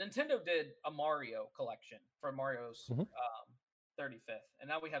 Nintendo did a Mario collection for Mario's 35th, and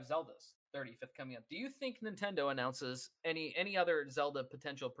now we have Zelda's 35th coming up. Do you think Nintendo announces any other Zelda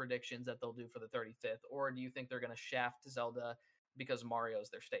potential predictions that they'll do for the 35th, or do you think they're going to shaft Zelda because Mario's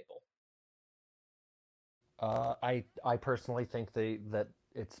their staple? I personally think that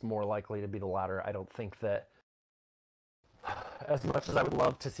it's more likely to be the latter. I don't think that, as much as I would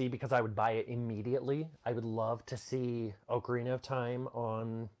love to see, because I would buy it immediately, I would love to see Ocarina of Time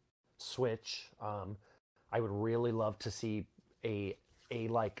on Switch. I would really love to see a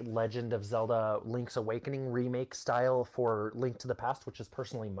like Legend of Zelda Link's Awakening remake style for Link to the Past, which is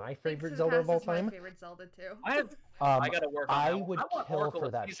personally my favorite Zelda of all time. My favorite Zelda too. I gotta work on that. I would kill for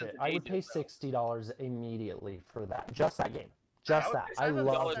that shit. I would pay $60 immediately for that. Just that game. Just that. I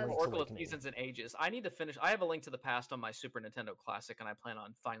love Oracle of Seasons and Ages. I need to finish. I have A Link to the Past on my Super Nintendo Classic, and I plan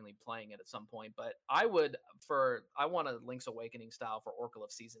on finally playing it at some point. But I want a Link's Awakening style for Oracle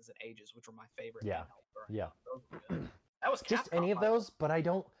of Seasons and Ages, which were my favorite. Yeah, yeah. That was just any of those, but I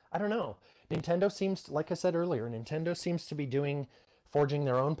don't know. Nintendo seems, like I said earlier, Nintendo seems to be forging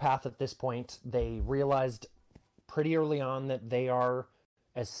their own path at this point. They realized pretty early on that they are,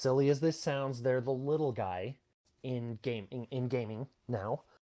 as silly as this sounds, they're the little guy in gaming now,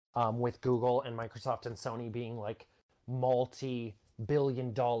 with Google and Microsoft and Sony being like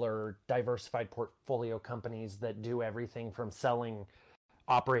multi-billion-dollar diversified portfolio companies that do everything from selling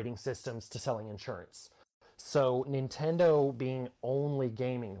operating systems to selling insurance. So Nintendo being only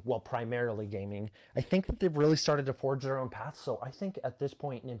gaming, well, primarily gaming, I think that they've really started to forge their own path. So I think at this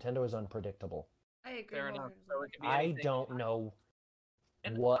point, Nintendo is unpredictable. I agree. Fair enough. So I don't know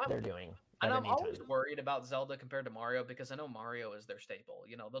what they're doing. And I'm always worried about Zelda compared to Mario, because I know Mario is their staple.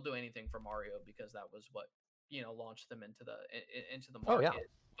 You know, they'll do anything for Mario because that was what, launched them into the market. Oh, yeah.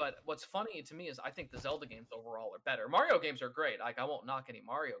 But what's funny to me is I think the Zelda games overall are better. Mario games are great. Like, I won't knock any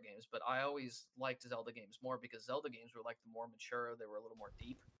Mario games, but I always liked Zelda games more because Zelda games were like the more mature. They were a little more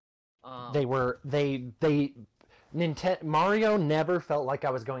deep. Mario never felt like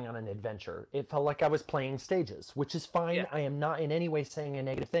I was going on an adventure. It felt like I was playing stages, which is fine. Yeah. I am not in any way saying a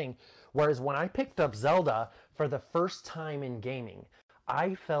negative thing. Whereas when I picked up Zelda for the first time in gaming,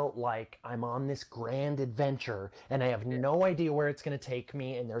 I felt like I'm on this grand adventure and I have no idea where it's going to take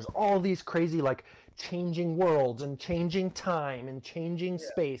me. And there's all these crazy, like, changing worlds and changing time and changing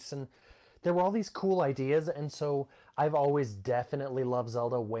space. And there were all these cool ideas. And so I've always definitely loved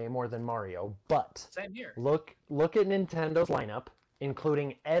Zelda way more than Mario. But same here. Look at Nintendo's lineup,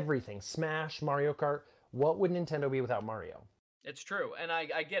 including everything. Smash, Mario Kart. What would Nintendo be without Mario? It's true, and I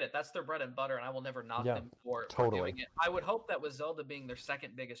get it. That's their bread and butter, and I will never knock them for doing it. I would hope that with Zelda being their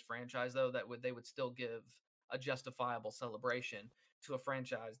second biggest franchise, though, they would still give a justifiable celebration to a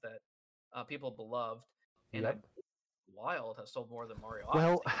franchise that people beloved. And Wild has sold more than Mario.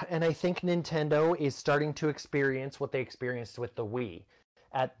 Well, and I think Nintendo is starting to experience what they experienced with the Wii.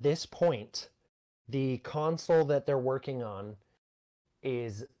 At this point, the console that they're working on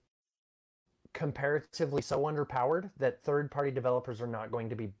is comparatively so underpowered that third-party developers are not going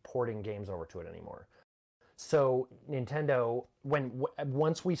to be porting games over to it anymore. So Nintendo,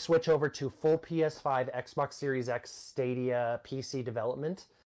 once we switch over to full PS5, Xbox Series X, Stadia, PC development,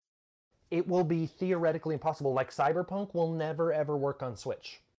 it will be theoretically impossible. Like Cyberpunk will never ever work on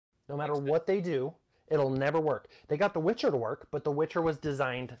Switch. No matter what they do, it'll never work. They got The Witcher to work, but The Witcher was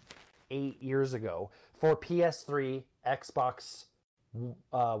designed 8 years ago for PS3, Xbox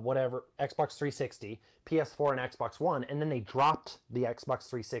Xbox 360, PS4, and Xbox One, and then they dropped the Xbox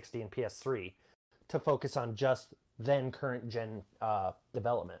 360 and PS3 to focus on just then current gen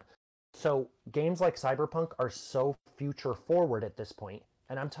development. So games like Cyberpunk are so future forward at this point,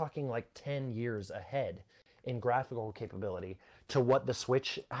 and I'm talking like 10 years ahead in graphical capability to what the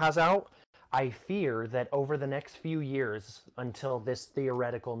Switch has out. I fear that over the next few years, until this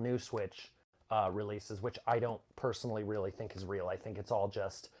theoretical new Switch releases, which I don't personally really think is real. I think it's all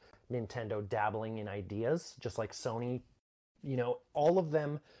just Nintendo dabbling in ideas, just like Sony. All of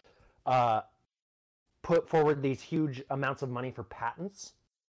them put forward these huge amounts of money for patents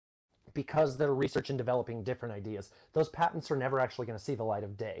because they're researching and developing different ideas. Those patents are never actually going to see the light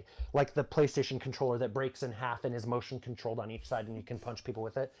of day. Like the PlayStation controller that breaks in half and is motion controlled on each side and you can punch people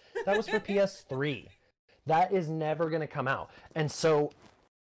with it. That was for PS3. That is never going to come out. And so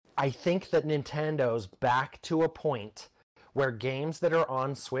I think that Nintendo's back to a point where games that are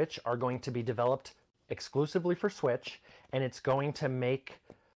on Switch are going to be developed exclusively for Switch, and it's going to make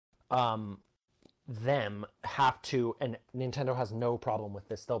them have to, and Nintendo has no problem with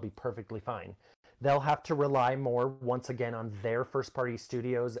this, they'll be perfectly fine. They'll have to rely more, once again, on their first-party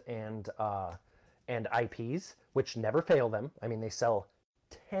studios and IPs, which never fail them. I mean, they sell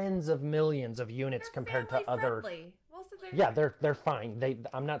tens of millions of units compared to other... Yeah, they're fine.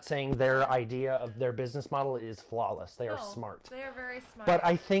 I'm not saying their idea of their business model is flawless. They are smart. They are very smart. But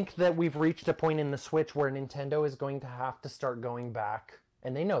I think that we've reached a point in the Switch where Nintendo is going to have to start going back,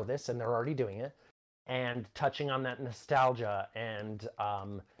 and they know this, and they're already doing it, and touching on that nostalgia and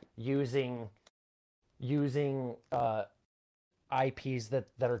using IPs that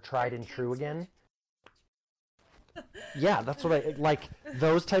are tried and true again. Yeah, that's what I like.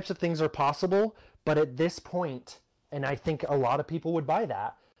 Those types of things are possible, but at this point, and I think a lot of people would buy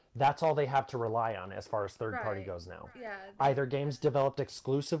that, that's all they have to rely on as far as third party goes now. Yeah. Either games developed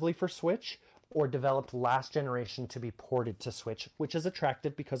exclusively for Switch or developed last generation to be ported to Switch, which is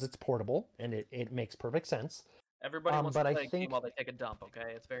attractive because it's portable and it makes perfect sense. Everybody wants to play a game while they take a dump,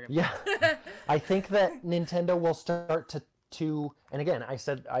 okay? It's very important. Yeah. I think that Nintendo will start to and again, I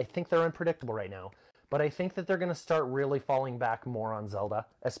said I think they're unpredictable right now, but I think that they're going to start really falling back more on Zelda,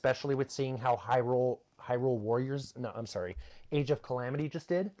 especially with seeing how Hyrule Warriors, no, I'm sorry, Age of Calamity just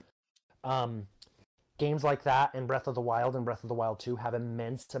did. Games like that and Breath of the Wild and Breath of the Wild 2 have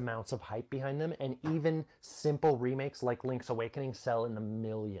immense amounts of hype behind them, and even simple remakes like Link's Awakening sell in the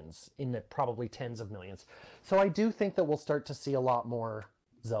millions, in the probably tens of millions. So I do think that we'll start to see a lot more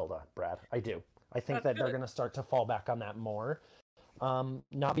Zelda, Brad. I do. I think that they're going to start to fall back on that more.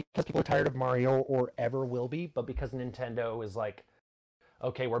 Not because people are tired of Mario or ever will be, but because Nintendo is like,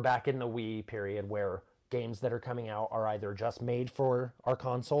 okay, we're back in the Wii period where games that are coming out are either just made for our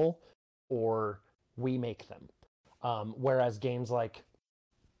console or we make them. Whereas games like,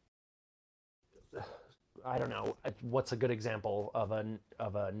 I don't know, what's a good example of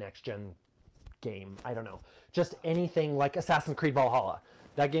a next-gen game? I don't know. Just anything like Assassin's Creed Valhalla.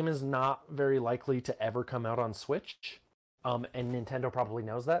 That game is not very likely to ever come out on Switch. And Nintendo probably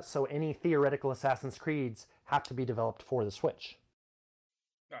knows that. So any theoretical Assassin's Creeds have to be developed for the Switch.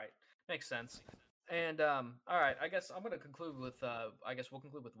 Right. Makes sense. And all right, I guess I'm going to conclude with we'll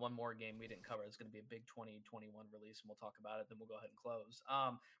conclude with one more game we didn't cover. It's going to be a big 2021 release, and we'll talk about it. Then we'll go ahead and close.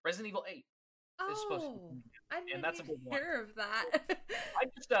 Resident Evil 8 is supposed to be, I didn't and that's a big one. hear of that.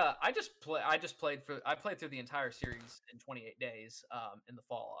 I played through the entire series in 28 days. In the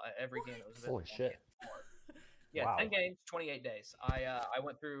fall, every game that was available. Holy shit! Yeah, Wow. 10 games, 28 days. I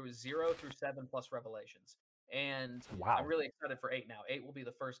went through 0 through 7 plus Revelations. And wow. I'm really excited for 8 now. 8 will be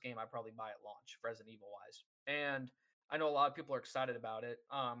the first game I probably buy at launch, Resident Evil wise. And I know a lot of people are excited about it.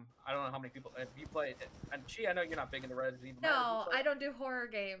 I don't know how many people have you played it. And I know you're not big into Resident Evil. No, I don't do horror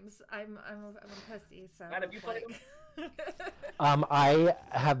games. I'm a pussy. So. Matt, have you played them? I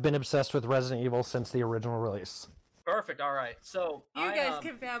have been obsessed with Resident Evil since the original release. Perfect. All right. So you guys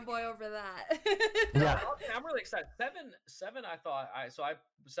can fanboy over that. Yeah, I'm really excited. 7. I thought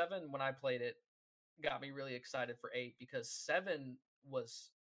 7 when I played it got me really excited for 8 because 7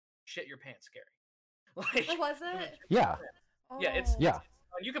 was shit your pants scary. Like, was it? Yeah. Yeah,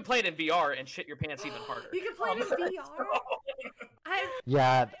 you can play it in VR and shit your pants even harder. You can play it in VR?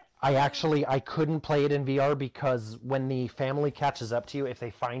 Yeah, I couldn't play it in VR because when the family catches up to you, if they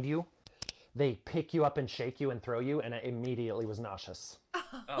find you, they pick you up and shake you and throw you, and I immediately was nauseous.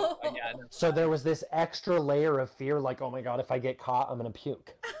 Oh, yeah. So there was this extra layer of fear, like, oh my god, if I get caught, I'm going to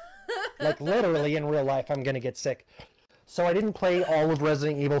puke. Like, literally, in real life, I'm going to get sick. So I didn't play all of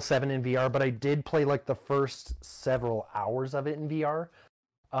Resident Evil 7 in VR, but I did play, like, the first several hours of it in VR.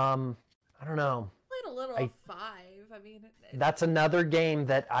 I don't know. Played a little of 5. I mean... That's another game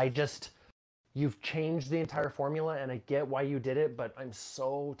that you've changed the entire formula, and I get why you did it, but I'm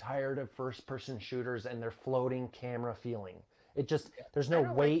so tired of first-person shooters and their floating camera feeling. There's no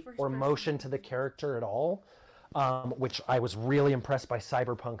weight or motion to the character at all. Which I was really impressed by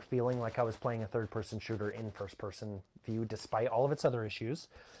Cyberpunk feeling like I was playing a third-person shooter in first-person view, despite all of its other issues.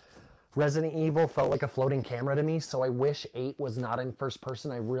 Resident Evil felt like a floating camera to me, so I wish 8 was not in first-person.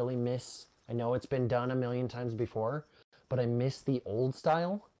 I know it's been done a million times before, but I miss the old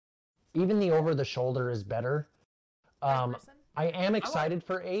style. Even the over-the-shoulder is better. I am excited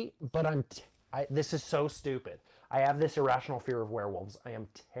for 8, but this is so stupid. I have this irrational fear of werewolves. I am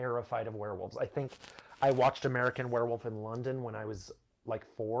terrified of werewolves. I think I watched American Werewolf in London when I was like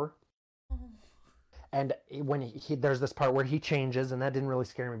 4. And when there's this part where he changes, and that didn't really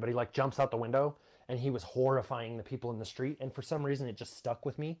scare me, but he like jumps out the window and he was horrifying the people in the street. And for some reason, it just stuck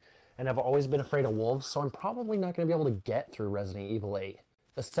with me. And I've always been afraid of wolves, so I'm probably not going to be able to get through Resident Evil 8.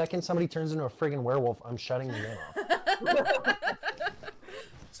 The second somebody turns into a friggin' werewolf, I'm shutting the game off.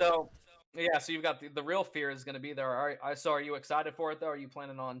 So you've got the real fear is going to be there. Are you excited for it, though? Are you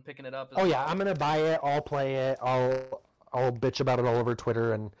planning on picking it up? Yeah, I'm going to buy it. I'll play it. I'll bitch about it all over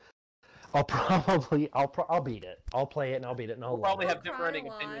Twitter. And I'll beat it. I'll play it and I'll beat it and I'll We'll probably love have I'll cry differing a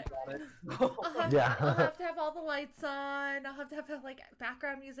lot. opinions on it. I'll Yeah. have to have all the lights on. I'll have to have like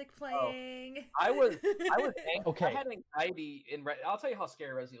background music playing. I was angry. Okay. I had anxiety I'll tell you how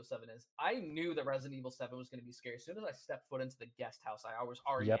scary Resident Evil 7 is. I knew that Resident Evil 7 was going to be scary. As soon as I stepped foot into the guest house, I was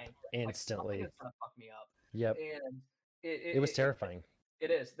already Yep, angry. instantly. Like, something is going to fuck me up. Yep. And It was terrifying. It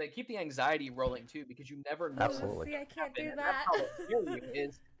is. They keep the anxiety rolling too, because you never know. Absolutely. See, I can't do And that. that's how they scare you,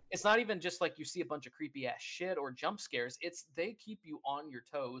 is it's not even just like you see a bunch of creepy ass shit or jump scares. It's they keep you on your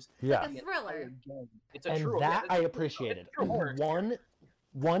toes. Yeah. Like a thriller. It's a And true. that it's I a true- appreciated. it's a true horror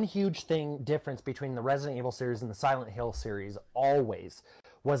One huge difference between the Resident Evil series and the Silent Hill series always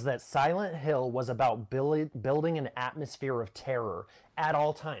was that Silent Hill was about building an atmosphere of terror at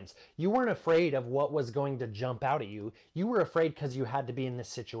all times. You weren't afraid of what was going to jump out at you. You were afraid because you had to be in this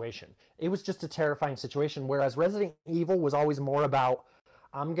situation. It was just a terrifying situation, whereas Resident Evil was always more about,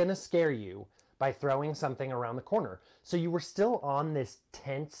 I'm going to scare you by throwing something around the corner. So you were still on this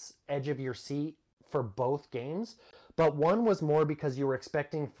tense edge of your seat for both games, but one was more because you were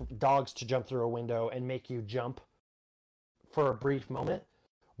expecting dogs to jump through a window and make you jump for a brief moment,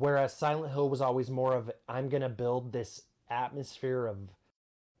 whereas Silent Hill was always more of, I'm going to build this atmosphere of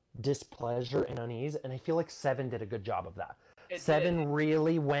displeasure and unease, and I feel like 7 did a good job of that. It 7 did.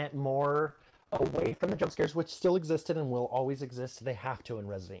 really went more away from the jump scares, which still existed and will always exist. They have to in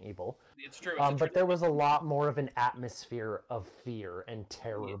Resident Evil. It's true. But there was a lot more of an atmosphere of fear and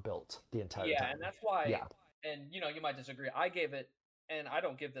terror built the entire time. Yeah, and that's why. Yeah. And you might disagree. I gave it, and I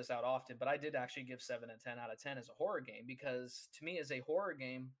don't give this out often, but I did actually give 7 and 10 out of 10 as a horror game, because to me, as a horror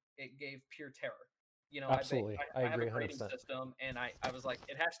game, it gave pure terror. Absolutely. I have agree a grading 100%. system, and I was like,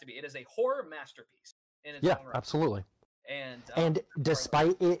 it has to be. It is a horror masterpiece in its Yeah, own right. absolutely. And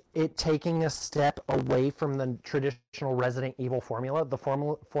despite it taking a step away from the traditional Resident Evil formula, the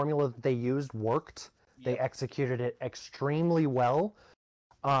formula that they used worked. They executed it extremely well.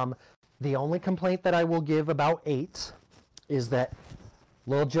 The only complaint that I will give about 8 is that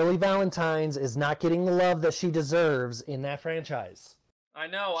little Jilly Valentine's is not getting the love that she deserves in that franchise. I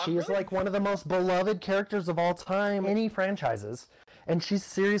know. She is like one of the most beloved characters of all time in any franchises, and she's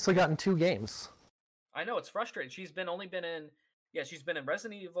seriously gotten 2 games. I know, it's frustrating. She's been in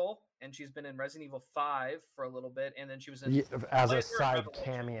Resident Evil, and she's been in Resident Evil 5 for a little bit, and then she was in As a Blade side Revelation.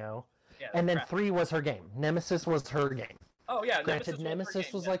 cameo. Yeah, And then crap. 3 was her game. Nemesis was her game. Oh yeah, Granted,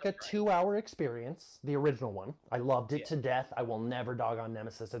 Nemesis was like a 2-hour experience, the original one. I loved it to death. I will never dog on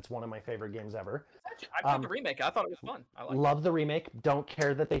Nemesis. It's one of my favorite games ever. I played the remake. I thought it was fun. I liked Love the remake. Don't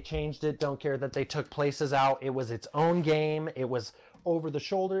care that they changed it. Don't care that they took places out. It was its own game. It was over the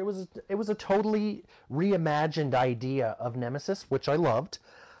shoulder. It was a totally reimagined idea of Nemesis, which I loved.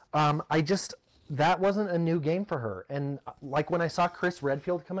 That wasn't a new game for her. And like when I saw Chris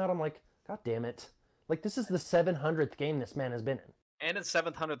Redfield come out, I'm like, God damn it. Like, this is the 700th game this man has been in. And his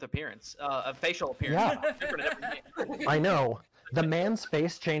 700th appearance, a facial appearance. Yeah. Different game. I know. The man's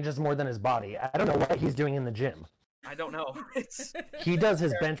face changes more than his body. I don't know what he's doing in the gym. I don't know. It's He does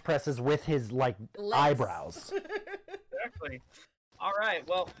his bench presses with his, Lips. eyebrows. exactly. All right.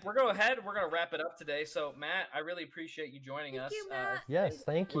 Well, we're going to wrap it up today. So, Matt, I really appreciate you joining us. you, Matt. Yes,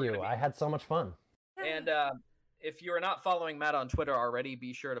 thank you. I had so much fun. And if you're not following Matt on Twitter already,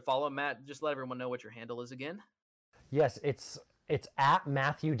 be sure to follow Matt. Just let everyone know what your handle is again. Yes, it's at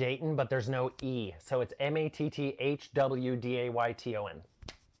Matthew Dayton, but there's no E. So it's MatthWDayton.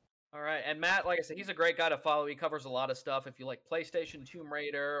 All right. And Matt, like I said, he's a great guy to follow. He covers a lot of stuff. If you like PlayStation, Tomb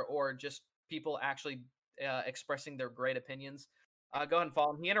Raider, or just people actually expressing their great opinions, go ahead and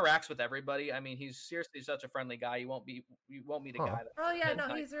follow him. He interacts with everybody. I mean, he's seriously such a friendly guy. You won't meet a guy that. Oh yeah,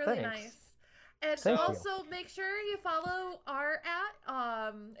 no, he's really Thanks. nice. And Thank you. also make sure you follow our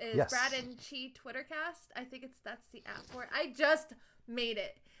is Yes. Brad and Chi Twittercast. I think that's the app for it. I just made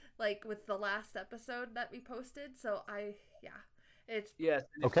it with the last episode that we posted. So it's Yes.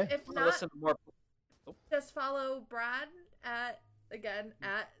 Okay. if To not, listen to more just follow Brad at the __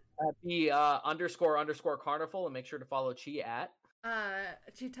 carnival, and make sure to follow Chi at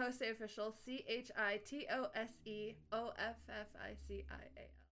Chitose Official, CHITOSEOFFICIA.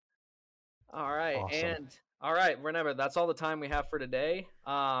 All right. Awesome. And all right, remember, that's all the time we have for today.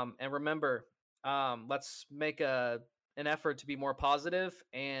 And remember, let's make an effort to be more positive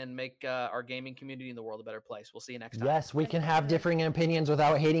and make our gaming community in the world a better place. We'll see you next time. Yes, we can have differing opinions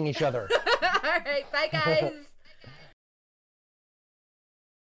without hating each other. All right, bye guys.